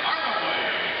UTEP.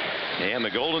 And the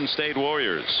Golden State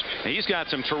Warriors. He's got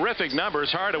some terrific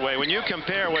numbers, Hardaway. When you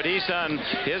compare what he's done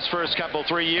his first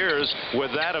 3 years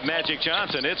with that of Magic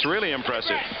Johnson, it's really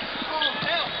impressive.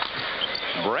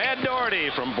 Brad Doherty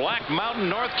from Black Mountain,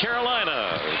 North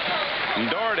Carolina.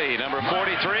 Doherty, number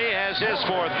 43, has his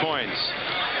 4th points.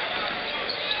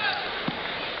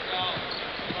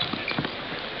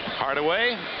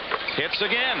 Hardaway hits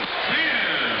again.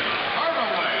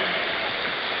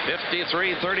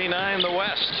 53-39 the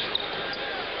West.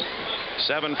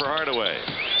 7 for Hardaway.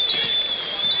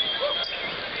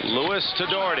 Lewis to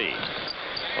Doherty.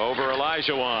 Over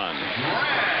Olajuwon.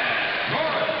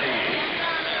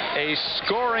 A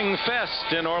scoring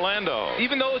fest in Orlando.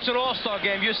 Even though it's an all-star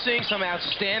game, you're seeing some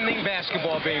outstanding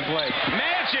basketball being played.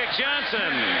 Magic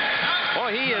Johnson.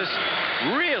 Boy, he is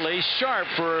really sharp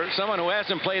for someone who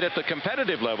hasn't played at the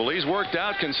competitive level. He's worked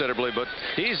out considerably, but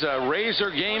he's a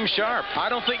razor game sharp. I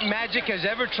don't think Magic has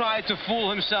ever tried to fool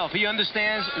himself. He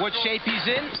understands what shape he's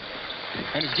in,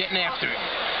 and is getting after it.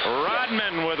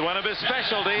 Rodman with one of his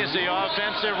specialties, the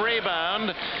offensive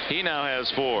rebound. He now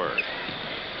has 4.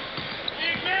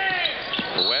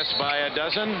 West by a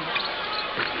dozen.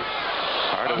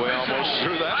 Hardaway almost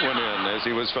threw that one in as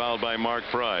he was fouled by Mark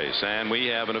Price. And we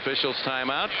have an official's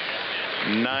timeout.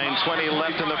 9:20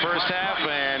 left in the first half,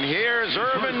 and here's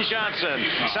Irvin Johnson.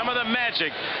 Some of the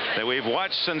magic that we've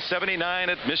watched since '79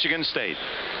 at Michigan State.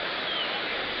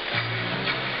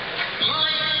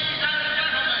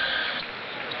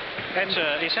 And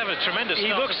he's having a tremendous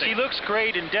start. He looks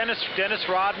great, and Dennis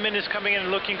Rodman is coming in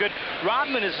and looking good.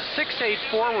 Rodman is a 6'8"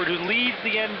 forward who leads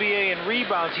the NBA in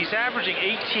rebounds. He's averaging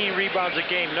 18 rebounds a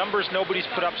game, numbers nobody's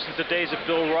put up since the days of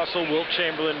Bill Russell, Wilt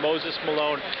Chamberlain, Moses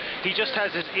Malone. He just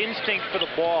has his instinct for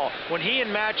the ball. When he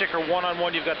and Magic are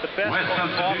one-on-one, you've got the best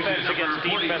offense against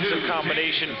defensive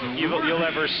combination you'll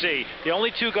ever see. The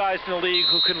only 2 guys in the league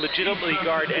who can legitimately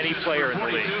guard any player in the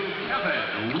league.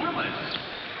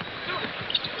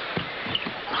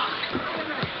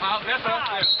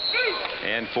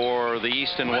 And for the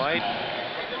East and White,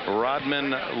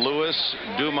 Rodman, Lewis,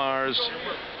 Dumars,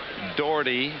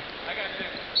 Doherty,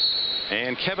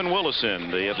 and Kevin Willison,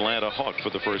 the Atlanta Hawk, for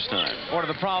the first time. One of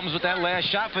the problems with that last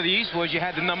shot for the East was you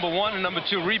had the number 1 and number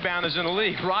 2 rebounders in the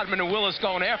league. Rodman and Willis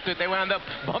going after it. They wound up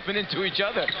bumping into each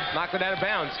other, knocked it out of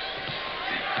bounds.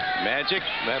 Magic,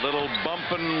 that little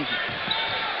bumping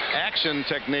action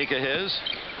technique of his.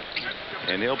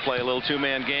 And he'll play a little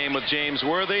 2-man game with James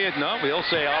Worthy. No, he'll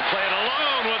say, I'll play it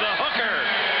alone with a hooker.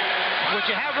 What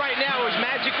you have right now is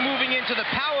Magic moving into the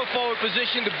power forward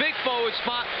position, the big forward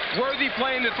spot. Worthy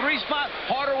playing the 3 spot.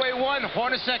 Hardaway 1,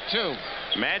 Hornacek 2.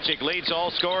 Magic leads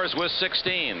all scorers with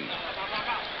 16.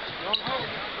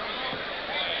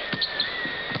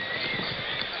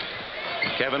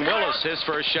 Kevin Willis, his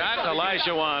first shot.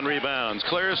 Olajuwon rebounds,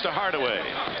 clears to Hardaway.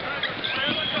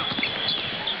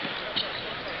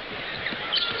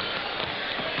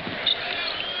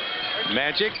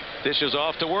 Magic dishes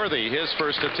off to Worthy, his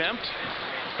first attempt.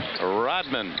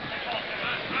 Rodman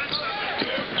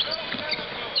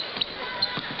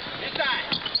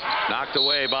Knocked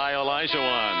away by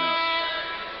Olajuwon.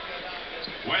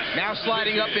 Now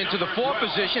sliding up into the 4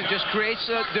 position just creates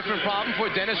a different problem for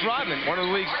Dennis Rodman, one of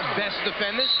the league's best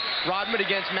defenders. Rodman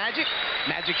against Magic.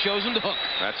 Magic shows him the hook.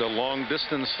 That's a long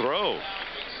distance throw.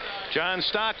 John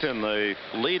Stockton, the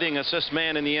leading assist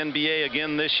man in the NBA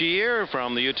again this year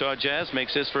from the Utah Jazz,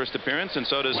 makes his first appearance, and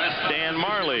so does Dan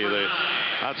Marley, the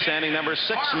outstanding number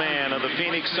 6 man of the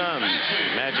Phoenix Suns.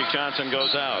 Magic Johnson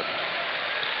goes out.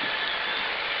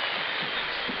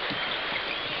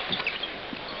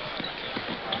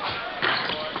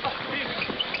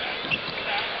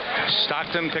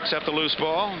 Stockton picks up the loose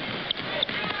ball.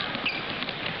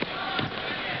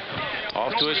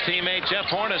 Off to his teammate Jeff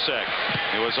Hornacek.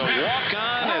 It was a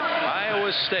walk-on at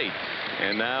Iowa State,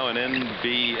 and now an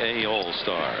NBA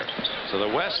All-Star. So the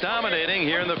West dominating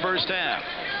here in the first half.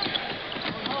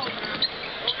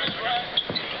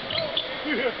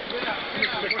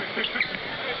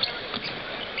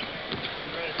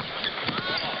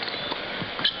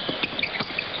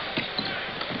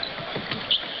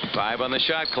 Five on the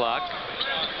shot clock.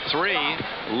 3,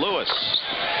 Lewis.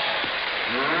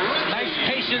 Nice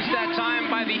patience that time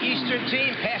by the Eastern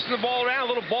team, passing the ball around,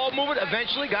 a little ball movement,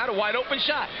 eventually got a wide open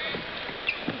shot.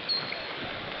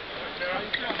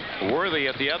 Worthy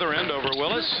at the other end over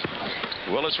Willis.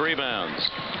 Willis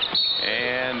rebounds.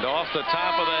 And off the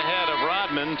top of the head of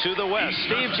Rodman to the west.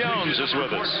 Steve Jones is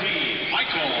with us.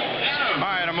 All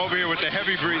right, I'm over here with the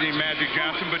heavy-breathing Magic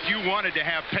Johnson, but you wanted to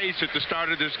have pace at the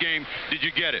start of this game. Did you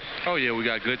get it? Oh, yeah, we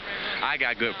got good. I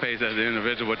got good pace as an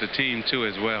individual, but the team, too,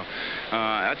 as well.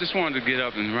 I just wanted to get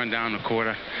up and run down the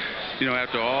court. You know,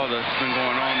 after all that's been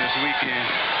going on this weekend,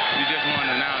 you just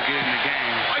wanted to now get in the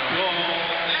game. So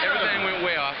everything went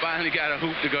well. I finally got a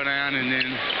hoop to go down and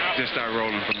then just start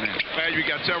rolling from there. You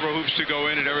got several hoops to go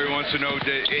in, and everyone wants to know,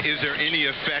 is there any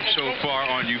effect so far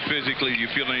on you physically? Do you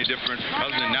feel any different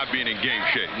other than not being in game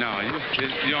shape? No,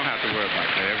 you don't have to worry about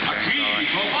that.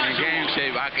 Everything's all right. In game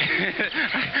shape,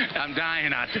 I'm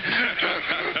dying out there.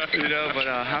 You know, but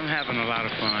I'm having a lot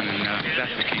of fun, and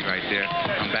that's the key right there.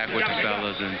 I'm back with the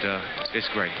fellas, and it's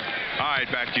great. All right,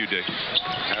 back to you, Dick.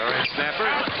 All right, Snapper.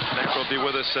 Snapper will be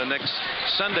with us next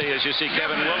Sunday as you see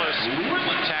Kevin Willis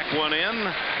tack one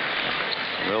in.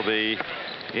 We'll be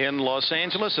in Los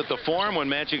Angeles at the Forum when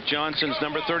Magic Johnson's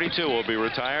number 32 will be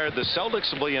retired. The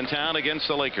Celtics will be in town against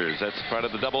the Lakers. That's part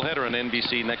of the doubleheader on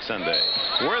NBC next Sunday.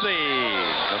 Worthy.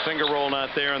 A finger roll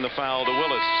not there, and the foul to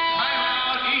Willis.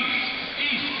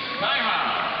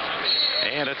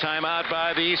 And a timeout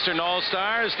by the Eastern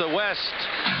All-Stars. The West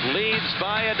leads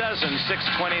by a dozen.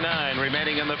 6:29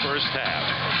 remaining in the first half.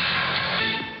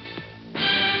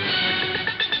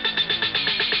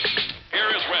 Here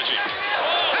is Reggie.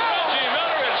 Reggie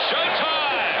Miller, it's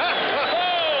showtime.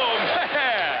 Oh,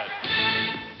 man.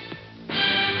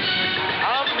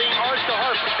 On the arch to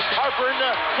Harper. Harper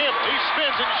into him. He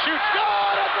spins and shoots.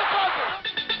 Good at the buzzer.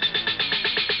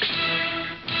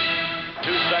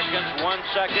 2 seconds, 1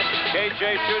 second. KJ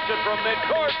shoots it from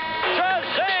midcourt.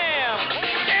 Shazam!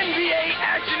 NBA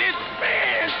action is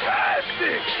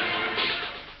fantastic.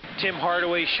 Tim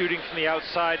Hardaway shooting from the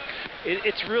outside.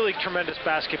 It's really tremendous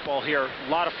basketball here. A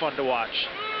lot of fun to watch.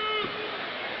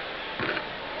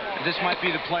 This might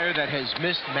be the player that has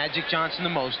missed Magic Johnson the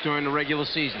most during the regular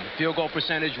season. Field goal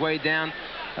percentage way down.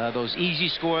 Those easy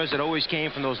scores that always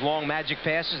came from those long Magic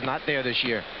passes, not there this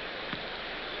year.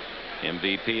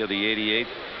 MVP of the '88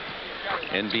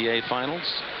 NBA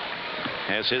Finals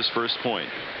has his first point.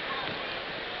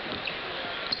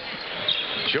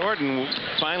 Jordan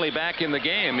finally back in the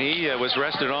game. He was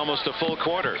rested almost a full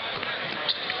quarter.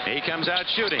 He comes out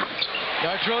shooting.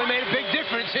 That's really made a big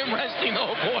difference, him resting the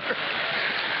whole quarter.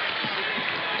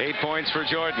 8 points for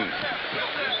Jordan.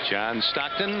 John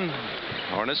Stockton,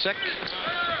 Hornacek,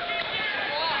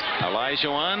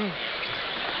 Olajuwon.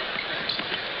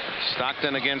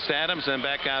 Stockton against Adams, then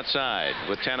back outside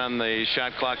with 10 on the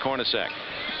shot clock. Hornacek.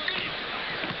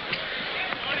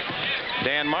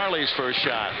 Dan Marley's first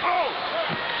shot.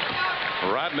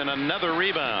 Rodman another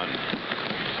rebound.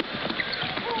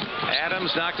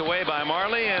 Adams knocked away by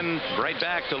Marley, and right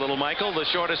back to little Michael, the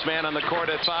shortest man on the court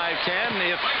at 5'10",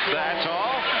 if that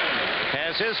tall,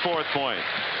 has his fourth point.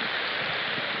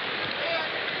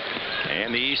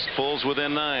 And the East pulls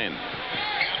within 9.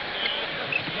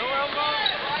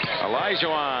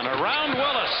 Olajuwon around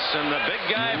Willis, and the big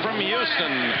guy from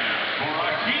Houston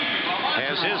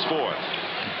has his fourth.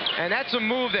 And that's a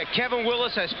move that Kevin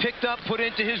Willis has picked up, put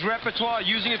into his repertoire,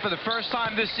 using it for the first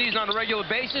time this season on a regular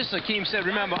basis. Hakeem said,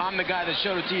 remember, I'm the guy that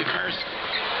showed it to you first.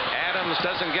 Adams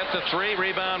doesn't get the 3,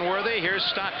 rebound Worthy. Here's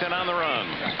Stockton on the run.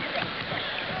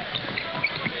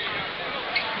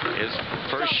 His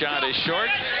first shot is short.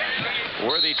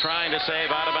 Worthy trying to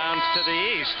save out of bounds to the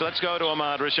east. Let's go to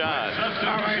Ahmad Rashad.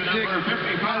 All right, Dick.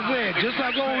 I said, just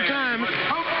like old time,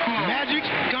 Magic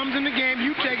comes in the game,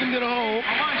 you take him to the hole.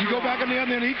 You go back on the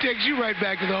other end, he takes you right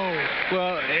back to the hole.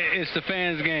 Well, it's the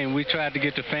fans' game. We tried to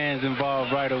get the fans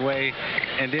involved right away,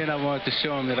 and then I wanted to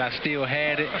show him that I still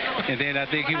had it, and then I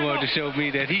think he wanted to show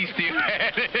me that he still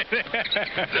had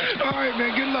it. All right,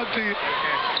 man. Good luck to you.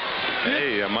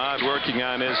 Hey, Ahmad working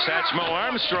on his Satchmo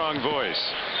Armstrong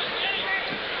voice.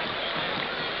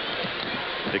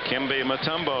 Dikembe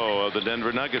Mutombo of the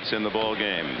Denver Nuggets in the ball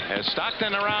game. Has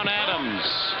Stockton around Adams.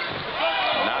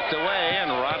 Knocked away,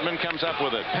 and Rodman comes up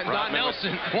with it. And Don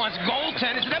Nelson wants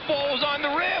goaltenders. That ball was on the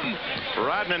rim.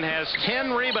 Rodman has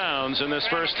 10 rebounds in this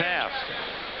first half.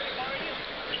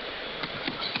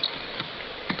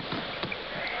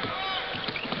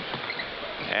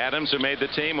 Adams, who made the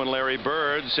team when Larry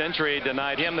Bird's injury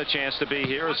denied him the chance to be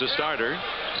here as a starter.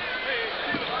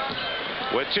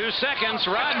 With 2 seconds,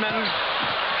 Rodman.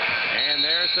 And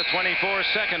there's the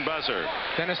 24-second buzzer.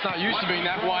 Dennis not used to being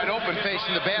that wide open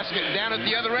facing the basket. Down at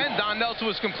the other end, Don Nelson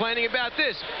was complaining about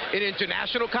this. In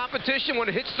international competition, when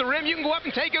it hits the rim, you can go up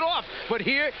and take it off. But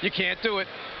here, you can't do it.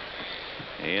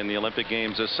 In the Olympic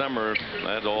Games this summer,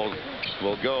 that all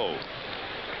will go.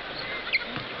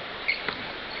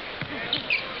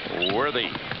 Worthy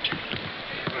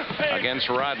against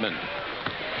Rodman.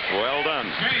 Well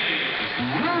done.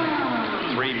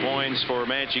 3 points for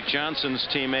Magic Johnson's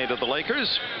teammate of the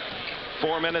Lakers.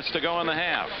 4 minutes to go in the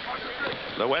half.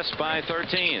 The West by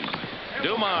 13.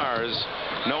 Dumars,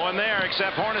 no one there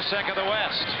except Hornacek of the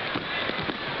West.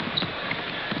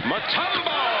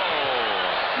 Mutombo.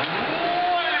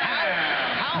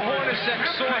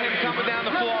 Hornacek saw him coming down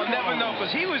the floor. I'll never know,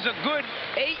 because he was a good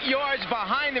 8 yards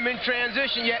behind him in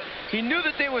transition, yet he knew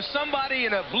that there was somebody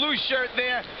in a blue shirt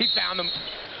there. He found him.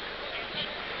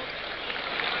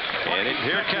 And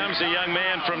here comes a young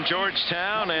man from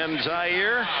Georgetown and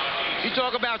Zaire. You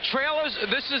talk about trailers.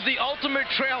 This is the ultimate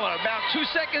trailer. About 2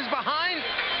 seconds behind,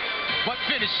 but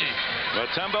finishing.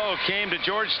 Mutombo came to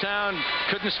Georgetown,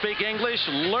 couldn't speak English,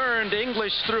 learned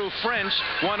English through French,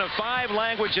 one of 5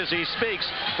 languages he speaks.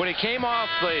 When he came off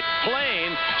the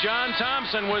plane, John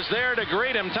Thompson was there to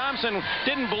greet him. Thompson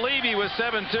didn't believe he was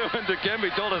 7'2", and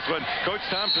Dikembe told us when Coach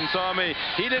Thompson saw me,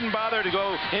 he didn't bother to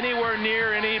go anywhere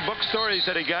near any bookstore. He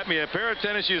said, he got me a pair of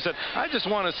tennis shoes. He said, I just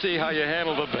want to see how you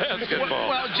handle the basketball.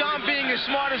 Well, John, being as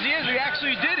smart as he is, what he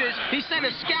actually did is he sent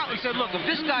a scout and said, look, if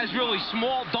this guy's really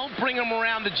small, don't bring him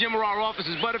around the gym or our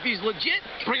offices, but if he's legit,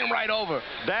 bring him right over.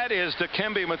 That is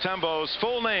Dikembe Mutombo's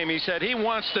full name. He said he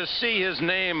wants to see his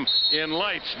name in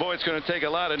lights. Boy, it's going to take a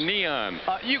lot of neon.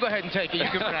 You go ahead and take it. You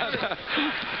can pronounce it.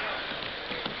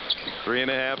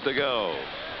 3.5 to go.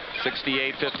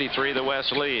 68-53, the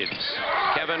West leads.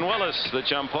 Kevin Willis, the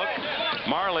jump hook.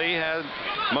 Marley had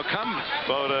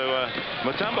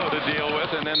Mutombo to deal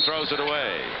with, and then throws it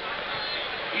away.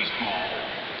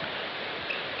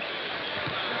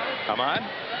 Ahmad?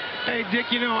 Hey,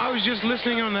 Dick, you know, I was just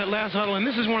listening on that last huddle, and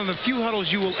this is one of the few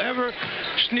huddles you will ever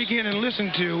sneak in and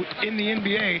listen to in the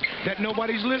NBA that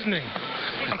nobody's listening.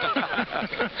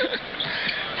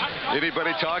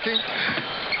 Anybody talking?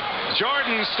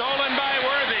 Jordan stolen by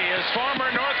Worthy, his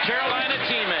former North Carolina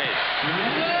teammate.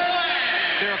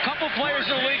 There are a couple players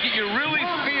in the league that you really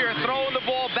fear throwing the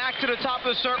ball back to the top of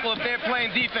the circle if they're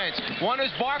playing defense. One is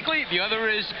Barkley, the other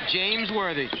is James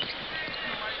Worthy.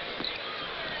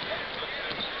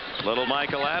 Little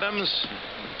Michael Adams,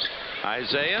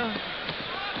 Isaiah.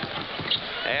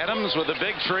 Adams with the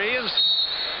big trees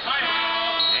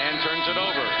and turns it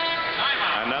over.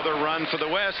 Another run for the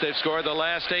West. They've scored the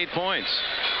last 8 points.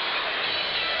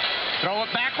 Throw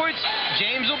it backwards.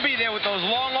 James will be there with those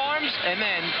long arms, and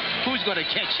then who's going to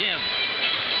catch him?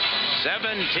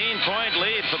 17-point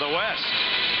lead for the West.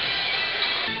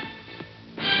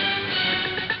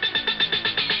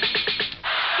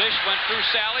 Dish went through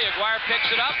Sally. Aguirre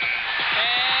picks it up. And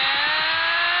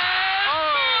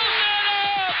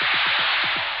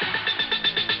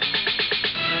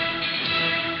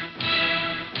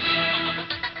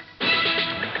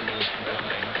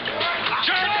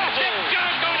Jordan tipped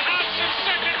dunk on Hobson's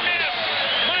second miss.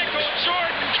 Michael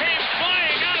Jordan came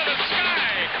flying out of the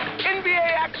sky. NBA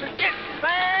action is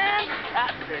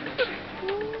fantastic.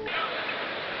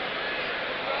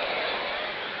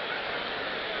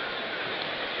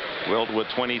 Wilt with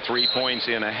 23 points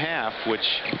in a half, which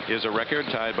is a record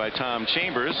tied by Tom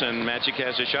Chambers, and Magic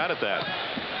has a shot at that.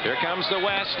 Here comes the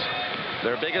West.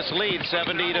 Their biggest lead,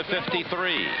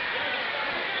 70-53.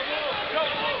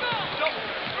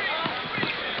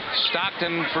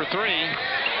 Stockton for 3.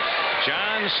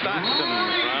 John Stockton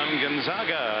from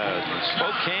Gonzaga,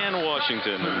 Spokane,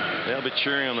 Washington. They'll be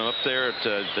cheering on him up there at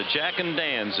the Jack and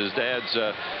Dan's, his dad's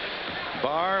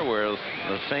bar, where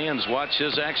the fans watch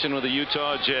his action with the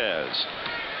Utah Jazz.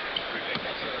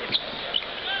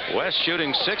 West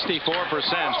shooting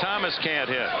 64%. Thomas can't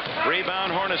hit.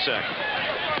 Rebound, Hornacek.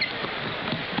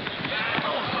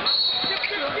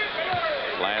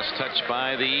 Last touch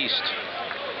by the East.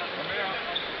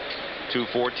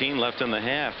 2:14 left in the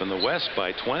half, and the West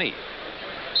by 20.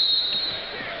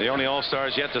 The only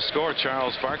All-Stars yet to score,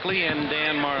 Charles Barkley and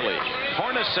Dan Marley.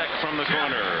 Hornacek from the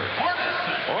corner.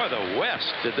 Or the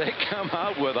West, did they come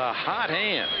out with a hot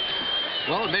hand?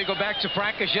 Well, it may go back to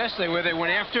practice yesterday where they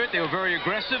went after it. They were very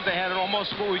aggressive. They had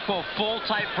almost what we call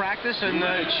full-type practice, and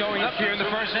it's showing up here in the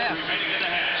first half.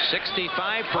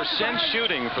 65%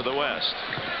 shooting for the West.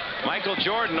 Michael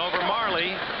Jordan over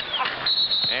Marley.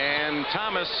 And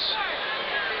Thomas,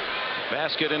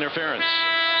 basket interference.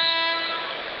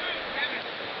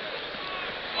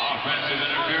 Offensive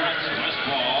interference, West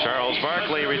ball. Charles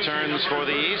Barkley returns for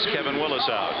the East. Kevin Willis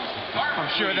out.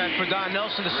 I'm sure that for Don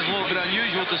Nelson, this is a little bit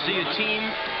unusual to see a team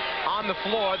on the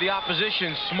floor, the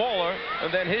opposition smaller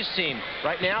than his team.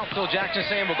 Right now, Phil Jackson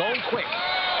saying we're going quick.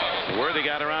 Worthy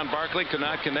got around Barkley, could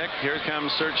not connect. Here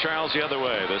comes Sir Charles the other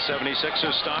way. The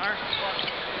 76ers star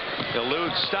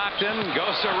eludes Stockton,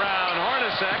 goes around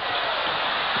Hornacek,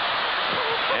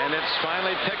 and it's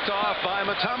finally picked off by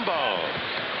Mutombo.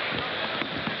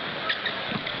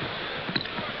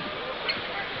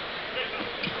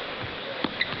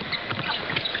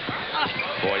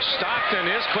 Boy, Stockton,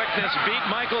 his quickness beat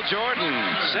Michael Jordan.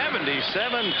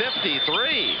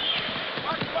 77-53.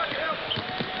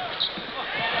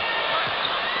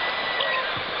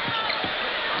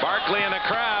 Barkley in a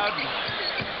crowd.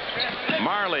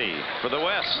 Marley for the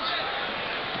West.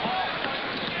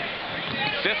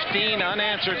 15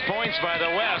 unanswered points by the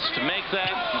West make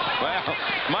that. Well,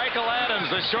 Michael Adams,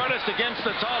 the shortest against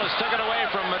the tallest, took it away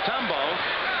from Mutombo.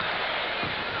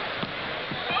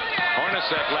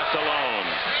 Hornacek left alone.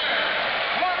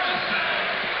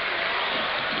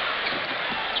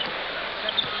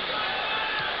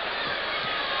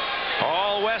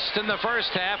 All West in the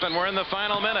first half, and we're in the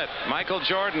final minute. Michael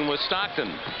Jordan with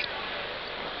Stockton.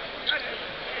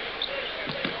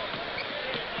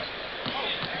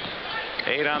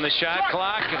 Eight on the shot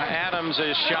clock. Adams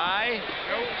is shy.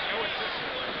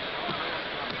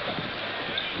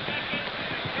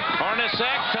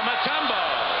 Hornacek to Mutombo.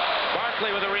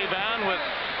 Barkley with a rebound with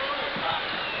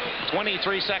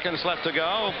 23 seconds left to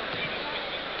go.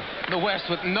 The West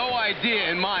with no idea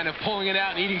in mind of pulling it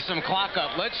out and eating some clock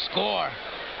up. Let's score.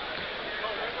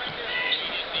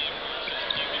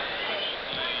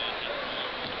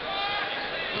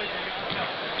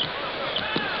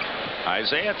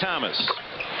 Isaiah Thomas.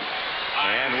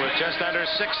 And with just under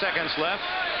 6 seconds left,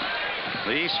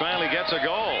 the East finally gets a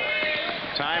goal.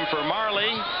 Time for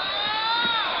Marley.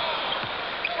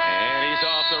 And he's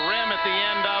off the rim at the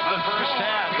end of the first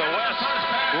half. The West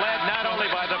led not only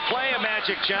by the play of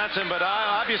Magic Johnson, but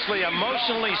obviously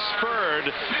emotionally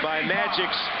spurred by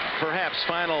Magic's perhaps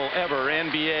final ever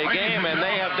NBA game, and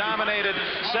they have dominated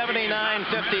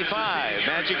 79-55.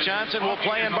 Magic Johnson will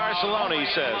play in Barcelona, he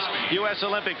says, U.S.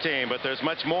 Olympic team, but there's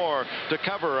much more to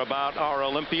cover about our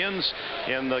Olympians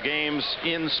in the games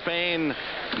in Spain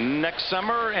next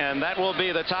summer, and that will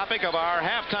be the topic of our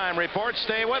halftime report.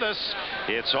 Stay with us.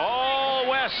 It's all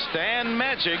West and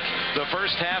Magic, the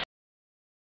first half.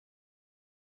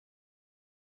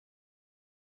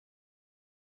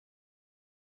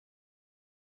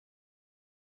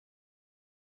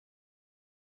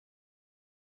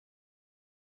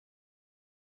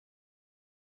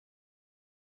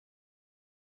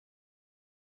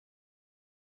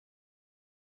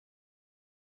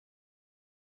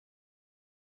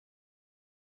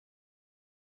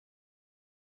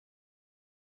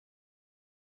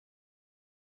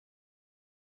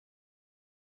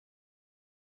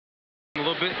 A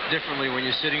little bit differently when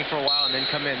you're sitting for a while and then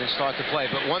come in and start to play.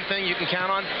 But one thing you can count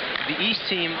on, the East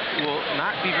team will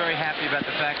not be very happy about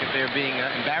the fact that they're being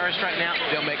embarrassed right now.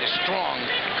 They'll make a strong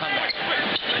comeback.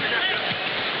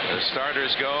 The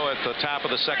starters go at the top of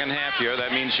the second half here.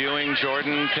 That means Ewing,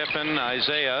 Jordan, Pippen,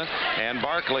 Isaiah, and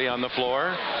Barkley on the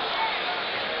floor.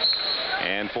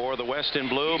 And for the West in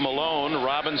blue, Malone,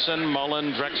 Robinson,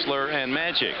 Mullen, Drexler, and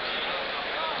Magic.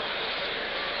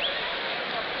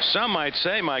 Some might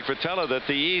say, Mike Fratello, that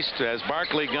the East, as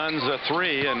Barkley guns a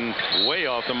three and way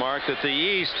off the mark, that the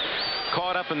East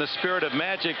caught up in the spirit of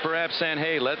Magic, perhaps saying,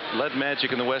 hey, let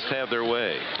Magic and the West have their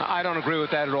way. I don't agree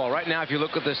with that at all. Right now, if you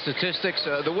look at the statistics,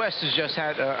 the West has just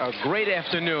had a great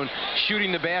afternoon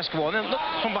shooting the basketball. And then look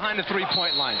from behind the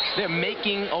three-point line. They're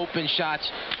making open shots.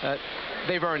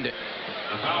 They've earned it.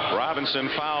 Robinson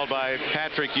fouled by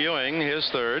Patrick Ewing, his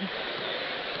third.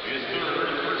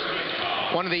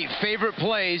 One of the favorite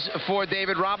plays for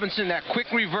David Robinson, that quick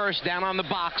reverse down on the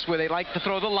box where they like to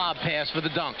throw the lob pass for the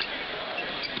dunk.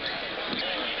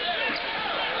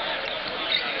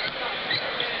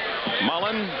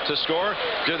 Mullen to score.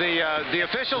 Do the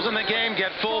officials in the game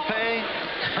get full pay?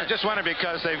 I just wonder,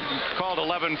 because they've called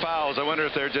 11 fouls. I wonder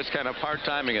if they're just kind of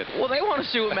part-timing it. Well, they want to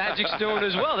see what Magic's doing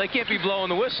as well. They can't be blowing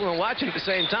the whistle and watching at the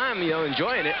same time,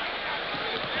 enjoying it.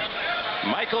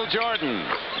 Michael Jordan.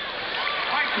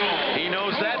 He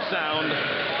knows that sound.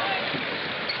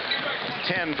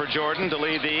 10 for Jordan to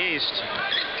lead the East.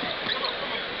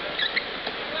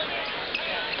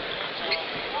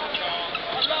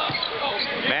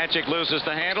 Magic loses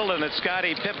the handle, and it's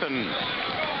Scottie Pippen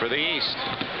for the East.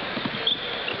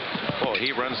 Oh,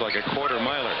 he runs like a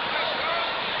quarter-miler.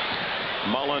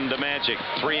 Mullen to Magic,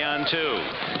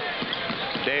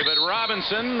 3-on-2. David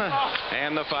Robinson,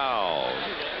 and the foul.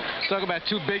 Talk about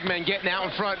two big men getting out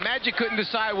in front. Magic couldn't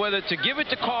decide whether to give it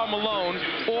to Karl Malone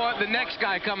or the next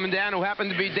guy coming down, who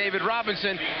happened to be David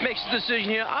Robinson. Makes the decision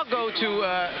here. I'll go to,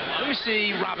 let me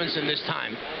see, Robinson this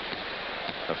time.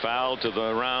 A foul to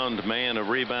the round man of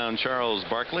rebound, Charles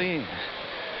Barkley.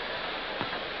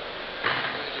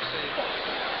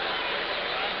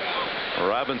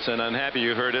 Robinson unhappy.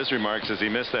 You heard his remarks as he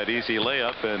missed that easy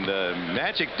layup, and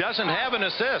Magic doesn't have an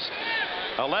assist.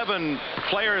 11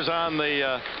 players on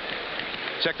the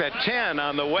check that 10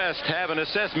 on the West have an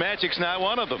assist. Magic's not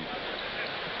one of them.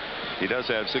 He does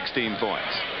have 16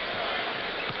 points.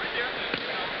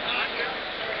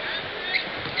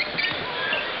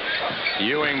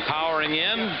 Ewing powering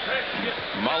in.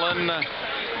 Mullen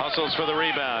hustles for the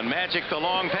rebound. Magic, the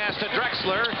long pass to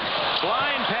Drexler.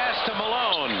 Blind pass to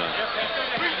Malone.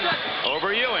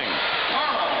 Over Ewing.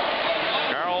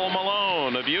 Karl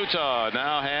Malone of Utah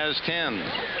now has 10.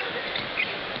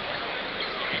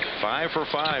 5 for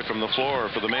 5 from the floor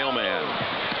for the mailman.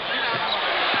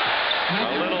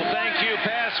 A little thank you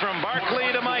pass from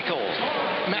Barkley to Michael.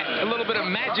 A little bit of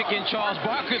magic in Charles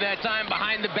Barkley that time.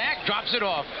 Behind the back, drops it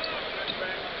off.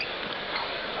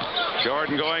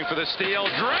 Jordan going for the steal.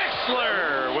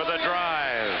 Drexler with a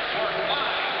drive.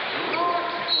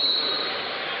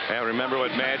 Yeah, remember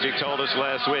what Magic told us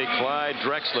last week. Clyde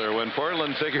Drexler, when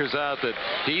Portland figures out that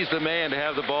he's the man to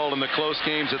have the ball in the close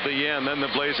games at the end, then the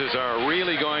Blazers are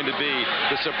really going to be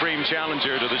the supreme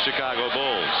challenger to the Chicago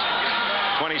Bulls.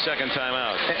 20-second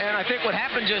timeout. And I think what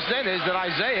happened just then is that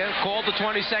Isaiah called the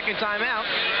 20-second timeout.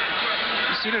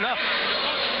 He's seen enough.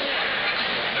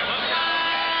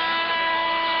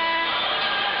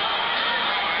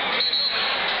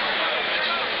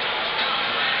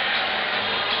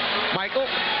 Michael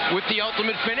with the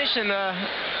ultimate finish, and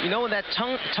when that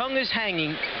tongue is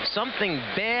hanging, something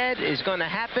bad is going to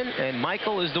happen, and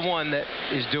Michael is the one that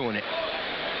is doing it.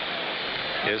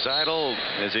 His idol,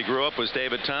 as he grew up, was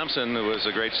David Thompson, who was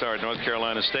a great star at North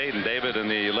Carolina State. And David in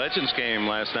the Legends game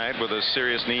last night with a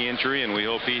serious knee injury, and we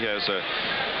hope he has a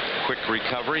quick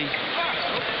recovery.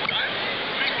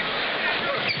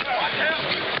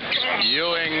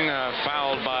 Ewing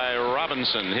fouled by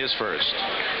Robinson, his first.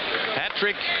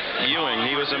 Patrick Ewing,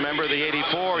 he was a member of the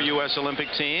 '84 U.S. Olympic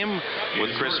team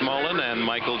with Chris Mullen and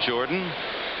Michael Jordan.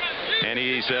 And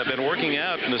he's been working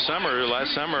out in the summer,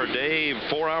 last summer,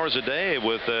 4 hours a day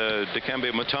with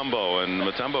Dikembe Mutombo. And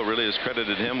Mutombo really has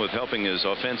credited him with helping his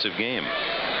offensive game.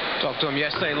 Talked to him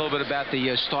yesterday a little bit about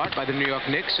the start by the New York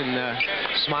Knicks, and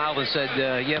smiled and said,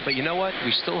 yeah, but you know what?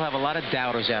 We still have a lot of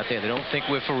doubters out there. They don't think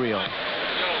we're for real.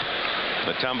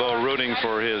 Mutombo rooting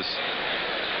for his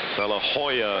fellow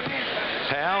Hoya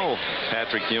pal,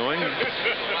 Patrick Ewing.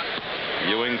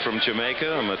 Ewing from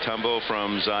Jamaica, Mutombo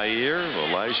from Zaire,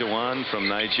 Elijah Wan from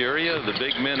Nigeria. The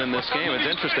big men in this game. It's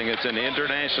interesting. It's an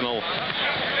international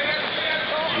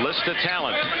list of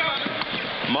talent.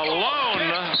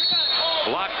 Malone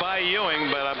blocked by Ewing,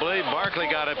 but I believe Barkley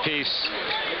got a piece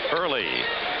early.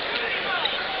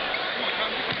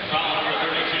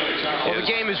 Well, the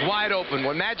game is wide open.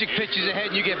 When Magic pitches ahead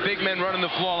and you get big men running the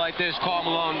floor like this, Karl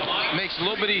Malone makes it a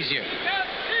little bit easier.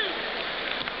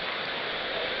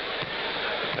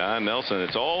 Don Nelson,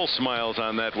 it's all smiles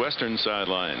on that western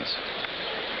sidelines.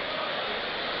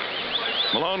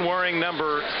 Malone wearing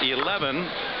number 11.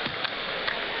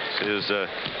 his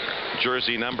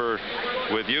jersey number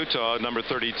with Utah, number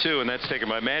 32, and that's taken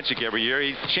by Magic every year.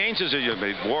 He changes it. He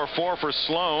wore 4 for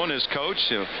Sloan, his coach,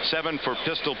 7 for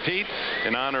Pistol Pete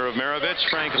in honor of Maravich.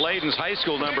 Frank Layden's high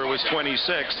school number was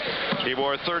 26. He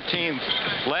wore 13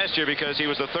 last year because he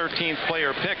was the 13th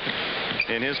player picked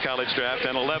in his college draft,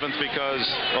 and 11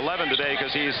 today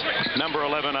because he's number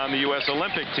 11 on the U.S.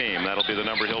 Olympic team. That'll be the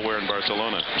number he'll wear in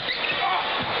Barcelona.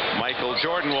 Michael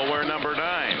Jordan will wear number 9.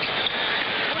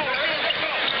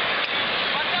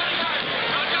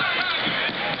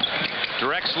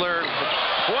 Drexler,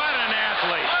 what an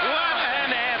athlete! What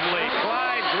an athlete,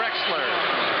 Clyde Drexler.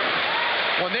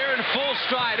 When they're in full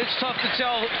stride, it's tough to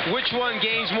tell which one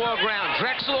gains more ground,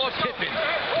 Drexler or Pippen.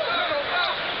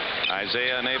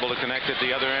 Isaiah unable to connect at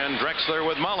the other end. Drexler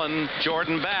with Mullen.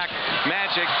 Jordan back.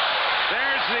 Magic.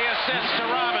 There's the assist to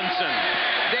Robinson.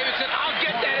 David said, I'll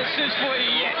get that assist for you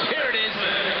yet. Here it is.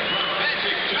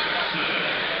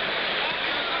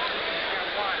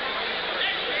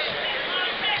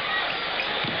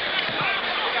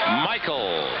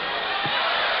 Michael.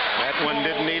 That one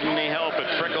didn't need any help.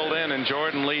 It trickled in, and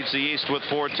Jordan leads the East with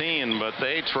 14, but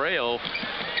they trail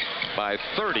by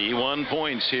 31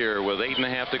 points here with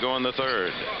 8.5 to go in the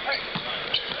third.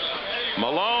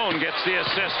 Malone gets the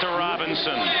assist to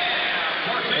Robinson.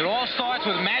 It all starts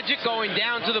with Magic going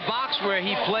down to the box where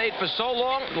he played for so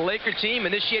long, the Laker team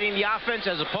initiating the offense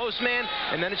as a postman,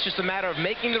 and then it's just a matter of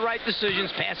making the right decisions,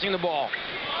 passing the ball.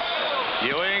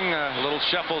 Ewing, a little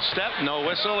shuffle step, no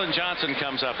whistle, and Johnson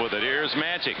comes up with it. Here's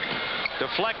Magic.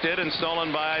 Deflected and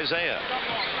stolen by Isaiah.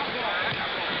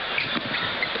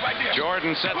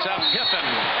 Jordan sets up Pippen,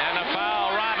 and a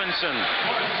foul. Robinson.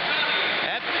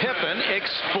 That Pippen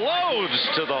explodes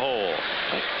to the hole.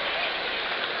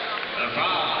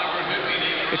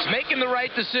 It's making the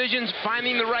right decisions,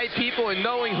 finding the right people, and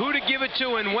knowing who to give it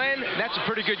to and when. That's a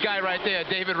pretty good guy right there,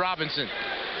 David Robinson.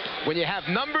 When you have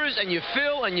numbers and you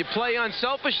fill and you play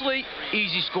unselfishly,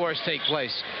 easy scores take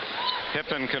place.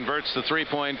 Pippen converts the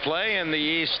three-point play, and the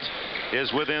East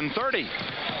is within 30.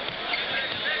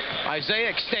 Isaiah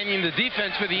extending the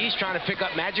defense for the East, trying to pick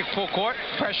up Magic full court,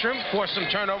 pressure him, force some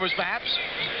turnovers perhaps.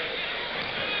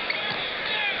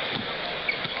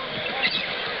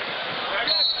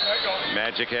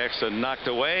 Magic has knocked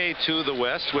away to the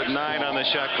west with 9 on the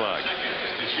shot clock.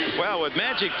 Well, with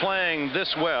Magic playing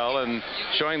this well and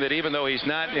showing that even though he's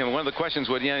not, one of the questions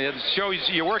would, it shows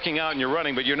you're working out and you're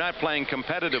running, but you're not playing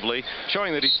competitively,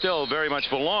 showing that he still very much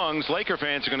belongs. Laker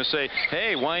fans are going to say,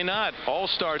 hey, why not?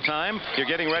 All-star time. You're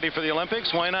getting ready for the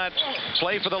Olympics. Why not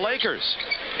play for the Lakers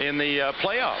in the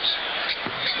playoffs?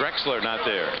 Drexler not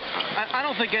there. I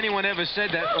don't think anyone ever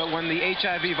said that when the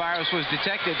HIV virus was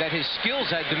detected that his skills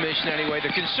had diminished in any way.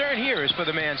 The concern here is for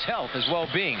the man's health, his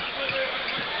well-being.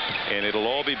 And it'll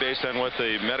all be based on what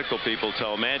the medical people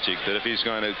tell Magic, that if he's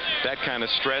going to, that kind of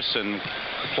stress and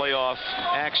playoff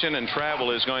action and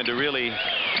travel is going to really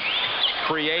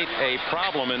create a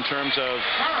problem in terms of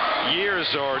years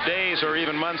or days or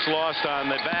even months lost on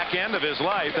the back end of his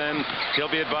life, then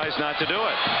he'll be advised not to do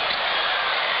it.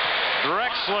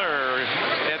 Drexler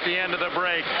at the end of the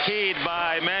break, keyed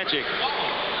by Magic.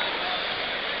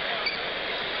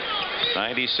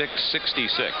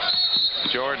 96-66.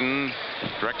 Jordan,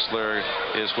 Drexler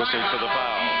is whistled for the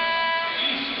foul.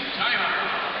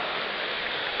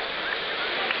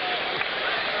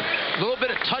 A little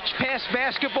bit of touch pass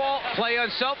basketball, play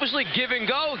unselfishly, give and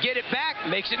go, get it back,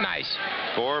 makes it nice.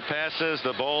 4 passes,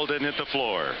 the ball didn't hit the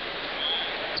floor.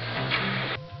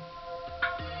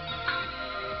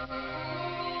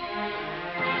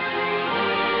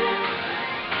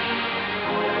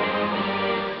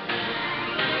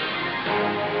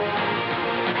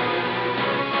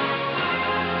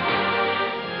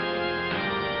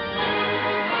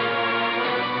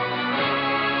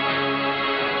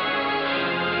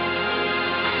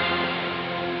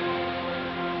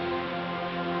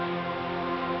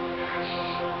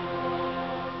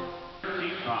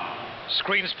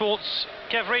 Screen Sports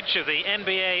coverage of the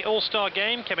NBA All-Star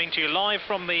Game coming to you live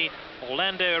from the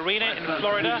Orlando Arena in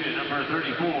Florida. Number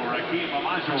 34, You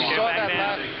saw that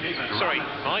last, sorry,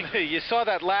 Mike. You saw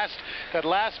that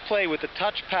last play with the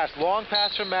touch pass, long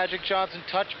pass from Magic Johnson,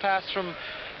 touch pass from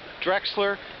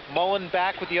Drexler, Mullen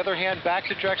back with the other hand back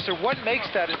to Drexler. What makes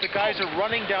that is the guys are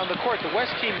running down the court. The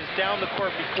West team is down the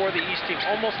court before the East team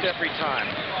almost every time.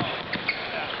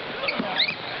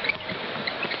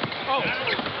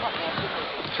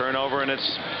 Turnover, and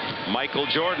it's Michael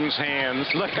Jordan's hands.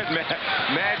 Look at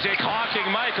Magic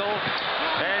hawking Michael,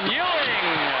 and Ewing,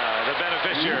 the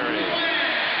beneficiary.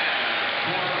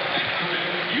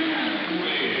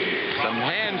 Some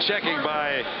hand checking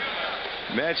by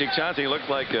Magic Johnson looked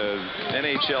like a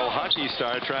NHL hockey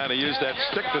star trying to use that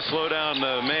stick to slow down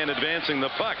the man advancing the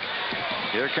puck.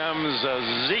 Here comes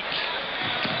Zeke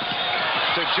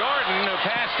to Jordan, who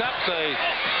passed up the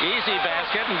easy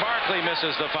basket, and Barkley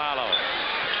misses the follow.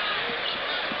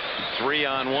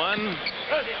 3-on-1.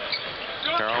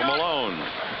 Karl Malone.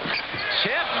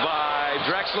 Chip by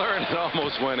Drexler, and it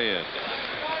almost went in.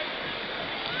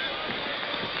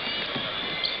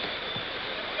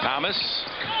 Thomas.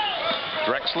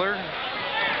 Drexler.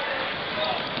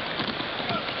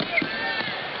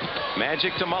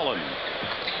 Magic to Mullen.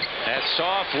 That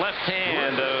soft left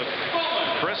hand of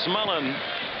Chris Mullen,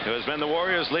 who has been the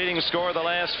Warriors' leading scorer the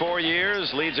last 4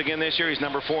 years. Leads again this year. He's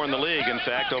number 4 in the league. In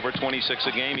fact, over 26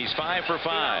 a game. He's 5 for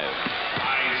 5.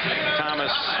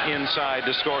 Thomas inside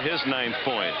to score his 9th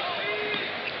point.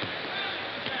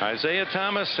 Isaiah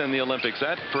Thomas and the Olympics,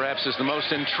 that perhaps is the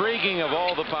most intriguing of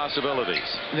all the possibilities.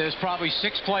 There's probably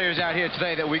 6 players out here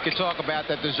today that we could talk about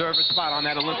that deserve a spot on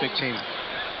that Olympic team.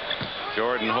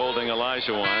 Jordan holding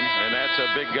Olajuwon, and that's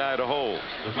a big guy to hold.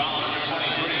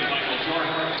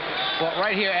 Well,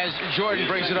 right here, as Jordan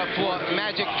brings it up for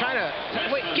Magic, trying to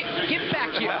wait, get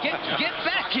back here, get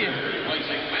back here.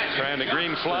 Trying to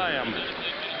green fly him.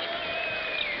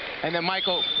 And then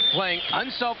Michael, playing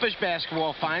unselfish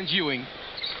basketball, finds Ewing.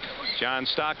 John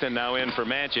Stockton now in for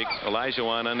Magic.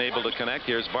 Olajuwon unable to connect.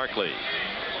 Here's Barkley.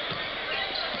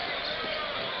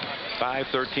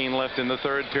 5:13 left in the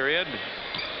third period.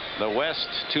 The West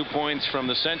 2 points from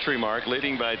the century mark,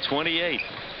 leading by 28.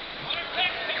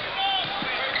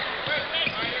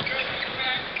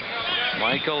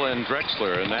 Michael and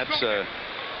Drexler, and that's a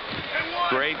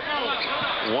great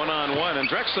one-on-one. And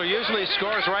Drexler usually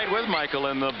scores right with Michael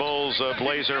in the Bulls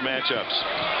Blazer matchups.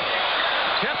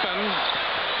 Pippen,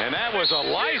 and that was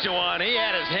Olajuwon. He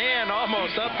had his hand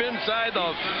almost up inside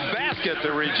the basket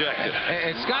to reject it.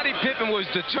 And Scottie Pippen was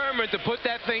determined to put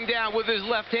that thing down with his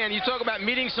left hand. You talk about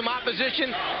meeting some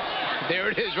opposition. There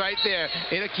it is right there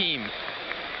in Akeem.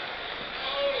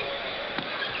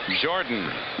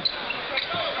 Jordan.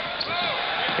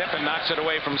 Pippen knocks it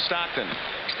away from Stockton.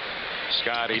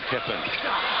 Scottie Pippen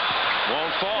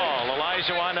won't fall.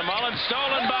 Olajuwon to Mullen,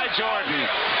 stolen by Jordan.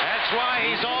 That's why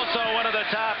he's also one of the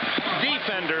top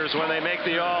defenders when they make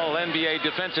the All-NBA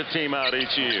defensive team out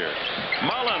each year.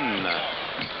 Mullen.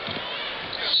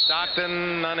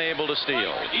 Stockton unable to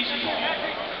steal.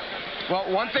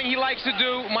 Well, one thing he likes to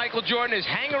do, Michael Jordan, is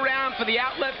hang around for the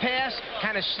outlet pass,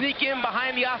 kind of sneak in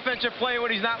behind the offensive player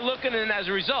when he's not looking, and as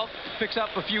a result, picks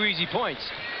up a few easy points.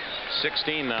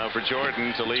 16 now for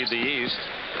Jordan to lead the East.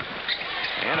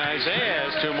 And Isaiah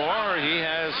has 2 more. He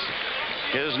has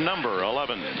his number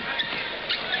 11.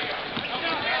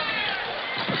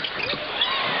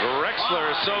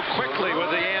 Drexler so quickly with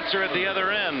the answer at the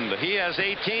other end. He has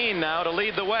 18 now to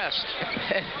lead the West.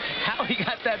 How he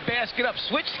got that basket up,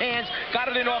 switched hands, got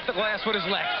it in off the glass with his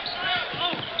left.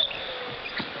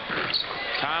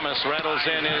 Thomas rattles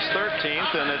in his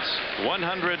 13th, and it's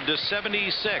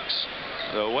 100-76.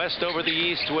 The West over the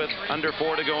East with under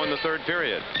 4 to go in the third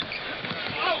period.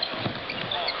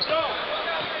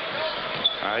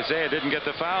 Isaiah didn't get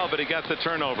the foul, but he got the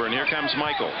turnover, and here comes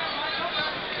Michael.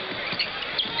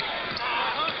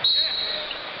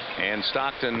 And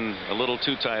Stockton a little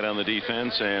too tight on the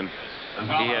defense, and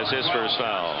he has his first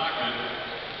foul.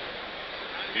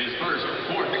 His first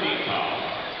 14th foul.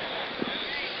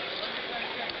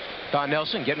 Don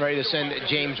Nelson getting ready to send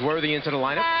James Worthy into the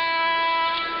lineup.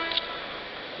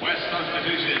 West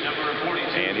substitution number 42.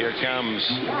 And here comes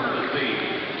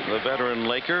the veteran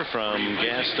Laker from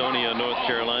Gastonia, North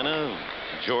Carolina.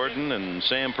 Jordan and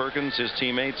Sam Perkins, his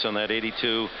teammates on that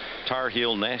 '82 Tar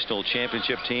Heel National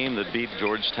Championship team that beat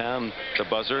Georgetown, the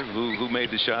buzzer. Who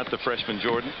made the shot? The freshman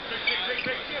Jordan.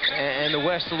 And the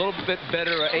West a little bit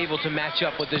better able to match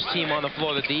up with this team on the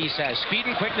floor that the East has. Speed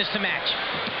and quickness to match.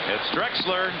 It's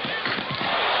Drexler.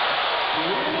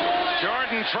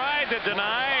 Jordan tried to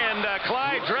deny, and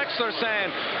Clyde Drexler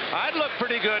saying, I'd look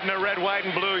pretty good in a red, white,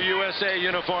 and blue USA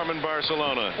uniform in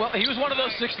Barcelona. Well, he was one of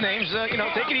those 6 names. You know,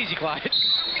 take it easy, Clyde.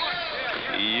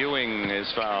 Ewing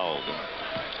is fouled.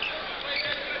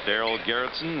 Darrell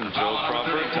Gerritsen, Joe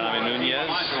Crawford, Tommy Nunez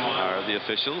are the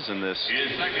officials in this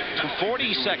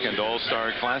 42nd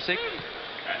All-Star Classic.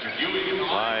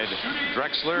 Clyde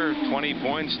Drexler, 20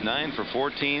 points, 9 for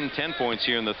 14, 10 points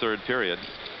here in the third period.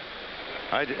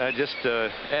 I just,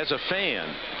 as a fan,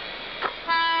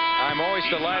 I'm always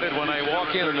delighted when I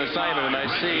walk in an assignment and I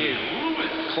see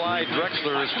Clyde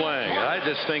Drexler is playing. I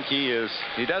just think he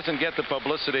doesn't get the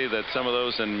publicity that some of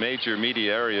those in major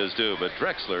media areas do, but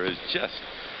Drexler is just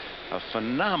a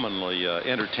phenomenally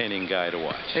entertaining guy to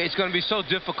watch. It's going to be so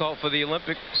difficult for the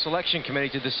Olympic Selection Committee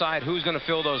to decide who's going to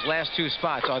fill those last 2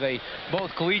 spots. Are they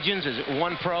both collegians? Is it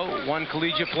one pro, one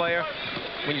collegiate player?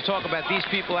 When you talk about these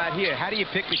people out here, how do you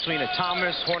pick between a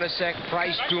Thomas, Hornacek,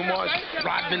 Price, Dumas,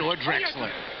 Rodman, or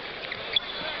Drexler?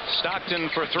 Stockton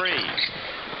for 3.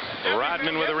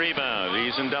 Rodman with a rebound.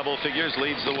 He's in double figures,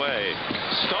 leads the way.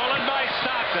 Stolen by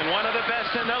Stockton, one of the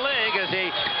best in the league, as he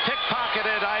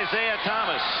pickpocketed Isaiah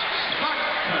Thomas.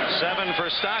 7 for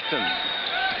Stockton.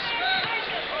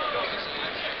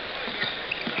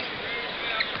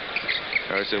 Of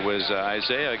course, it was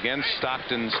Isaiah against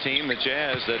Stockton's team, the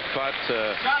Jazz, that caught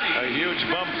a huge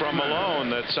bump from Malone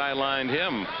that sidelined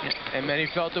him. And many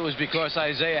felt it was because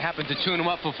Isaiah happened to tune him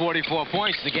up for 44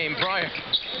 points the game prior.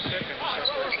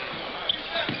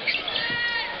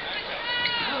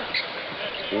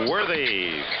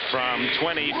 Worthy from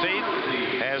 20 feet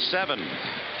has 7.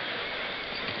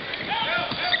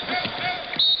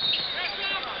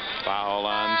 Foul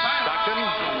on Stockton.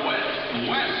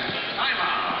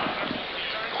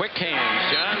 Quick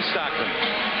hands, John Stockton.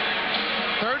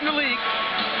 3rd in the league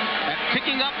at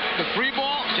picking up the free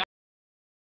ball.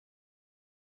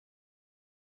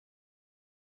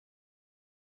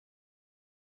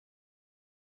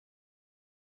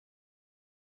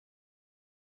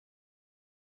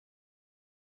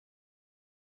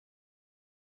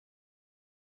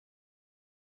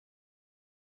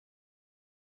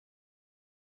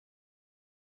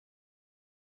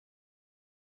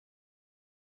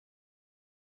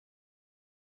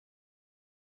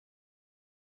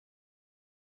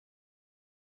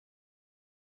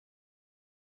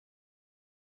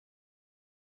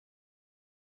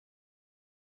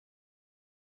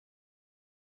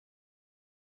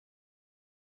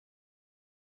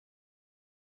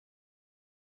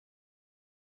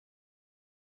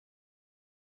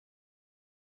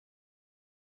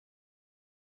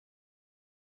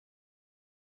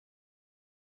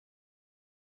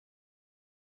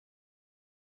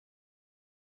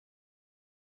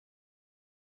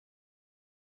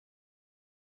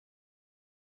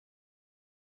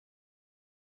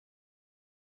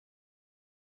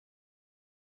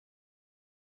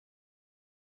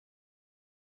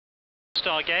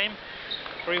 Star game.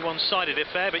 Very one-sided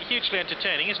affair, but hugely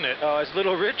entertaining, isn't it? As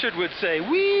little Richard would say,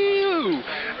 woo!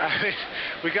 I mean,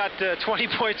 we got 20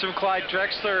 points from Clyde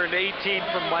Drexler and 18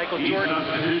 from Michael Jordan.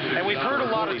 And we've heard a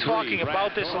lot of talking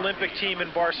about this Olympic team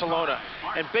in Barcelona.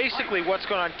 And basically what's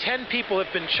going on, 10 people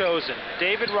have been chosen.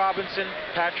 David Robinson,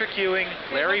 Patrick Ewing,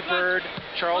 Larry Bird,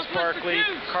 Charles Barkley,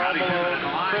 Karl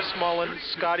Malone, Chris Mullin,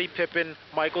 Scottie Pippen,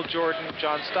 Michael Jordan,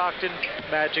 John Stockton,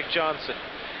 Magic Johnson.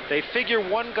 They figure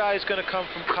one guy's going to come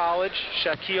from college,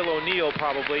 Shaquille O'Neal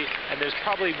probably, and there's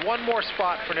probably one more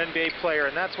spot for an NBA player,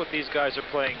 and that's what these guys are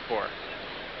playing for.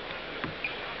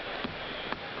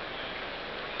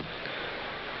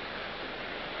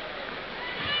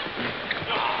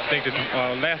 I think the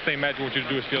last thing Magic wants you to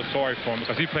do is feel sorry for him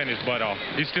because he's playing his butt off.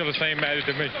 He's still the same Magic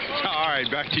to me. All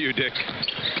right, back to you, Dick.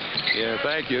 Yeah,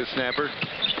 thank you, Snapper.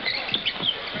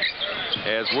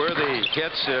 As Worthy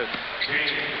hits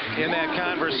in that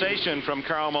conversation from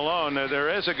Karl Malone,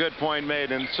 there is a good point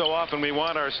made, and so often we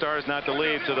want our stars not to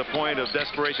leave to the point of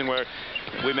desperation where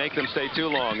we make them stay too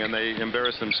long and they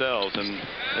embarrass themselves, and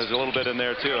there's a little bit in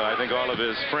there too. I think all of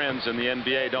his friends in the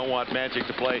NBA don't want Magic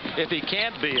to play if he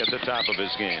can't be at the top of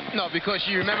his game. No, because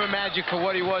you remember Magic for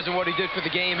what he was and what he did for the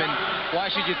game, and why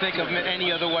should you think of him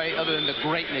any other way other than the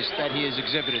greatness that he has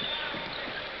exhibited?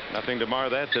 Nothing to mar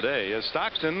that today. As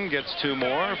Stockton gets 2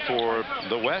 more for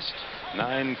the West,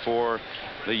 9 for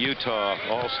the Utah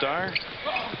All-Star.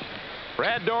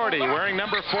 Brad Daugherty wearing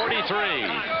number 43.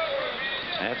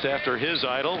 That's after his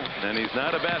idol, and he's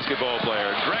not a basketball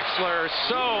player. Drexler,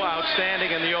 so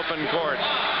outstanding in the open court.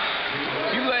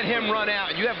 You let him run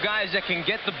out. You have guys that can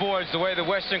get the boards the way the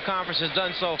Western Conference has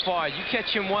done so far. You catch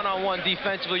him one-on-one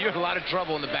defensively, you're in a lot of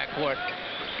trouble in the backcourt.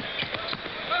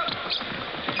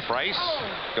 Price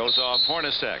goes off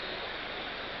Hornacek.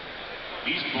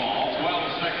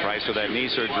 Price with that knee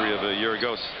surgery of a year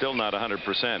ago, still not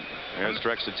 100%. There's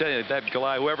Drexler. Tell you, that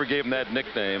guy, whoever gave him that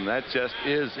nickname, that just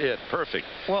is it. Perfect.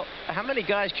 Well, how many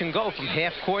guys can go from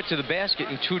half court to the basket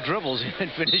in 2 dribbles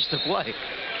and finish the play?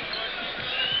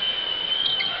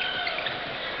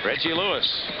 Reggie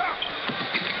Lewis.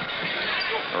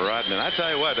 Rodman. I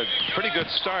tell you what, a pretty good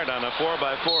start on a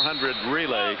 4x400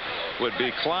 relay would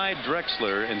be Clyde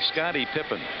Drexler and Scottie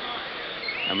Pippen.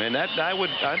 I mean,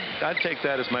 I'd take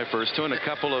that as my first 2 and a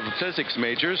couple of physics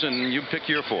majors, and you pick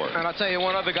your 4. And I'll tell you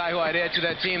one other guy who I'd add to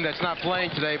that team that's not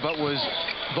playing today but was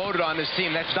voted on this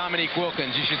team. That's Dominique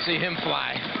Wilkins. You should see him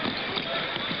fly.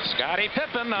 Scottie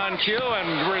Pippen on cue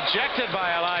and rejected by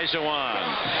Olajuwon.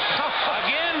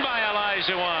 Again by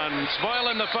Olajuwon,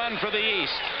 spoiling the fun for the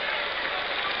East.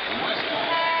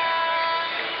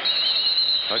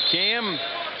 Hakeem,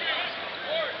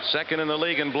 second in the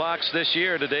league in blocks this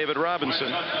year to David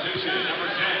Robinson.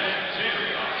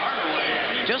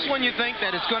 Just when you think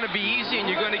that it's going to be easy and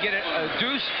you're going to get a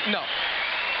deuce, no.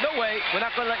 No way. We're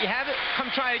not going to let you have it. Come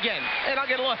try again. And I'll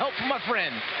get a little help from my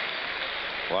friend.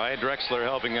 Clyde Drexler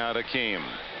helping out Hakeem.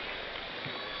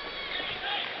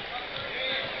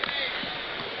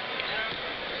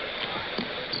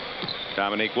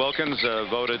 Dominique Wilkins,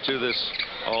 voted to this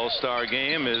All-Star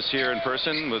game, is here in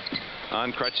person with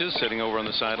on crutches, sitting over on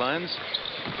the sidelines.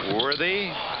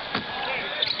 Worthy.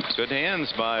 Good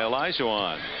hands by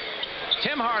Olajuwon.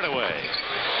 Tim Hardaway.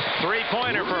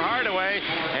 Three-pointer for Hardaway,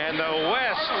 and the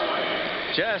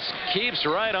West just keeps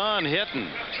right on hitting.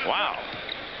 Wow.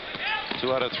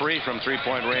 2 out of 3 from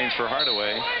three-point range for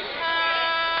Hardaway.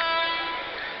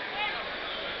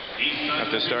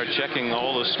 Have to start checking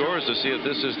all the scores to see if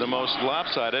this is the most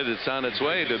lopsided. It's on its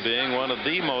way to being one of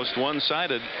the most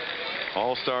one-sided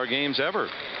All-Star games ever.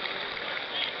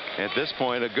 At this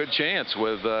point, a good chance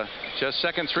with just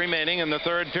seconds remaining in the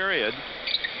third period.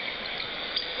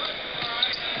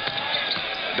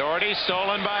 Doherty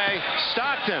stolen by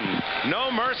Stockton.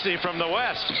 No mercy from the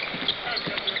West.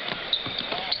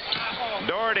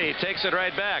 Doherty takes it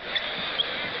right back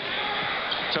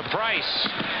to Price.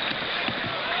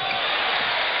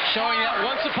 Showing that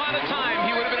once upon a time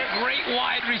he would have been a great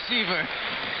wide receiver.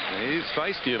 He's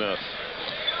feisty enough.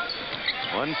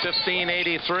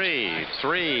 115.83.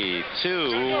 3,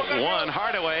 2, 1.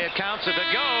 Hardaway. It counts if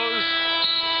it goes.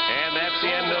 And that's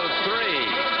the end of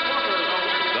 3.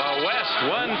 The West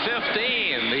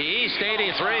 115, the East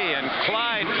 83, and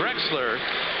Clyde Drexler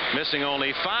missing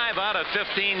only 5 out of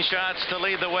 15 shots to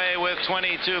lead the way with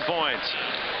 22 points.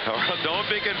 Don't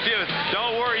be confused.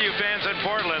 Don't worry, you fans in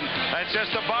Portland. That's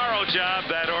just a borrow job,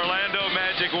 that Orlando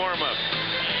Magic warm-up.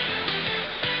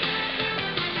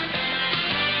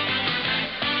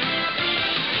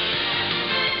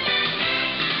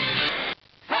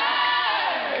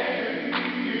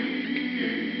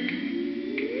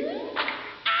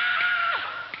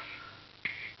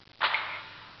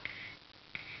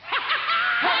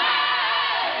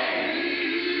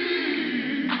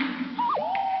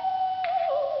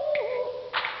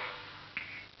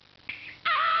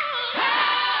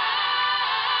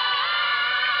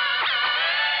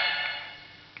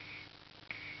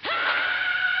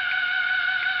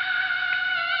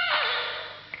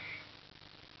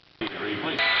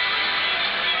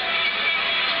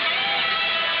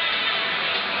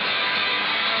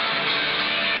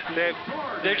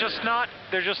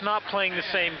 They're just not playing the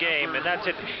same game, and that's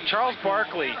it. Charles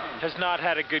Barkley has not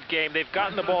had a good game. They've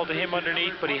gotten the ball to him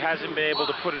underneath, but he hasn't been able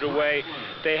to put it away.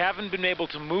 They haven't been able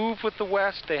to move with the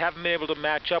West. They haven't been able to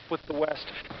match up with the West.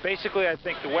 Basically, I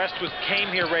think the West came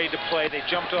here ready to play. They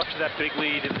jumped off to that big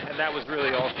lead, and that was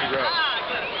really all she wrote.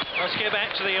 Let's go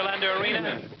back to the Orlando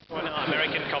Arena.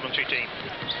 American commentary team.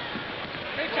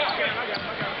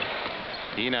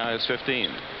 He now has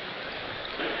 15.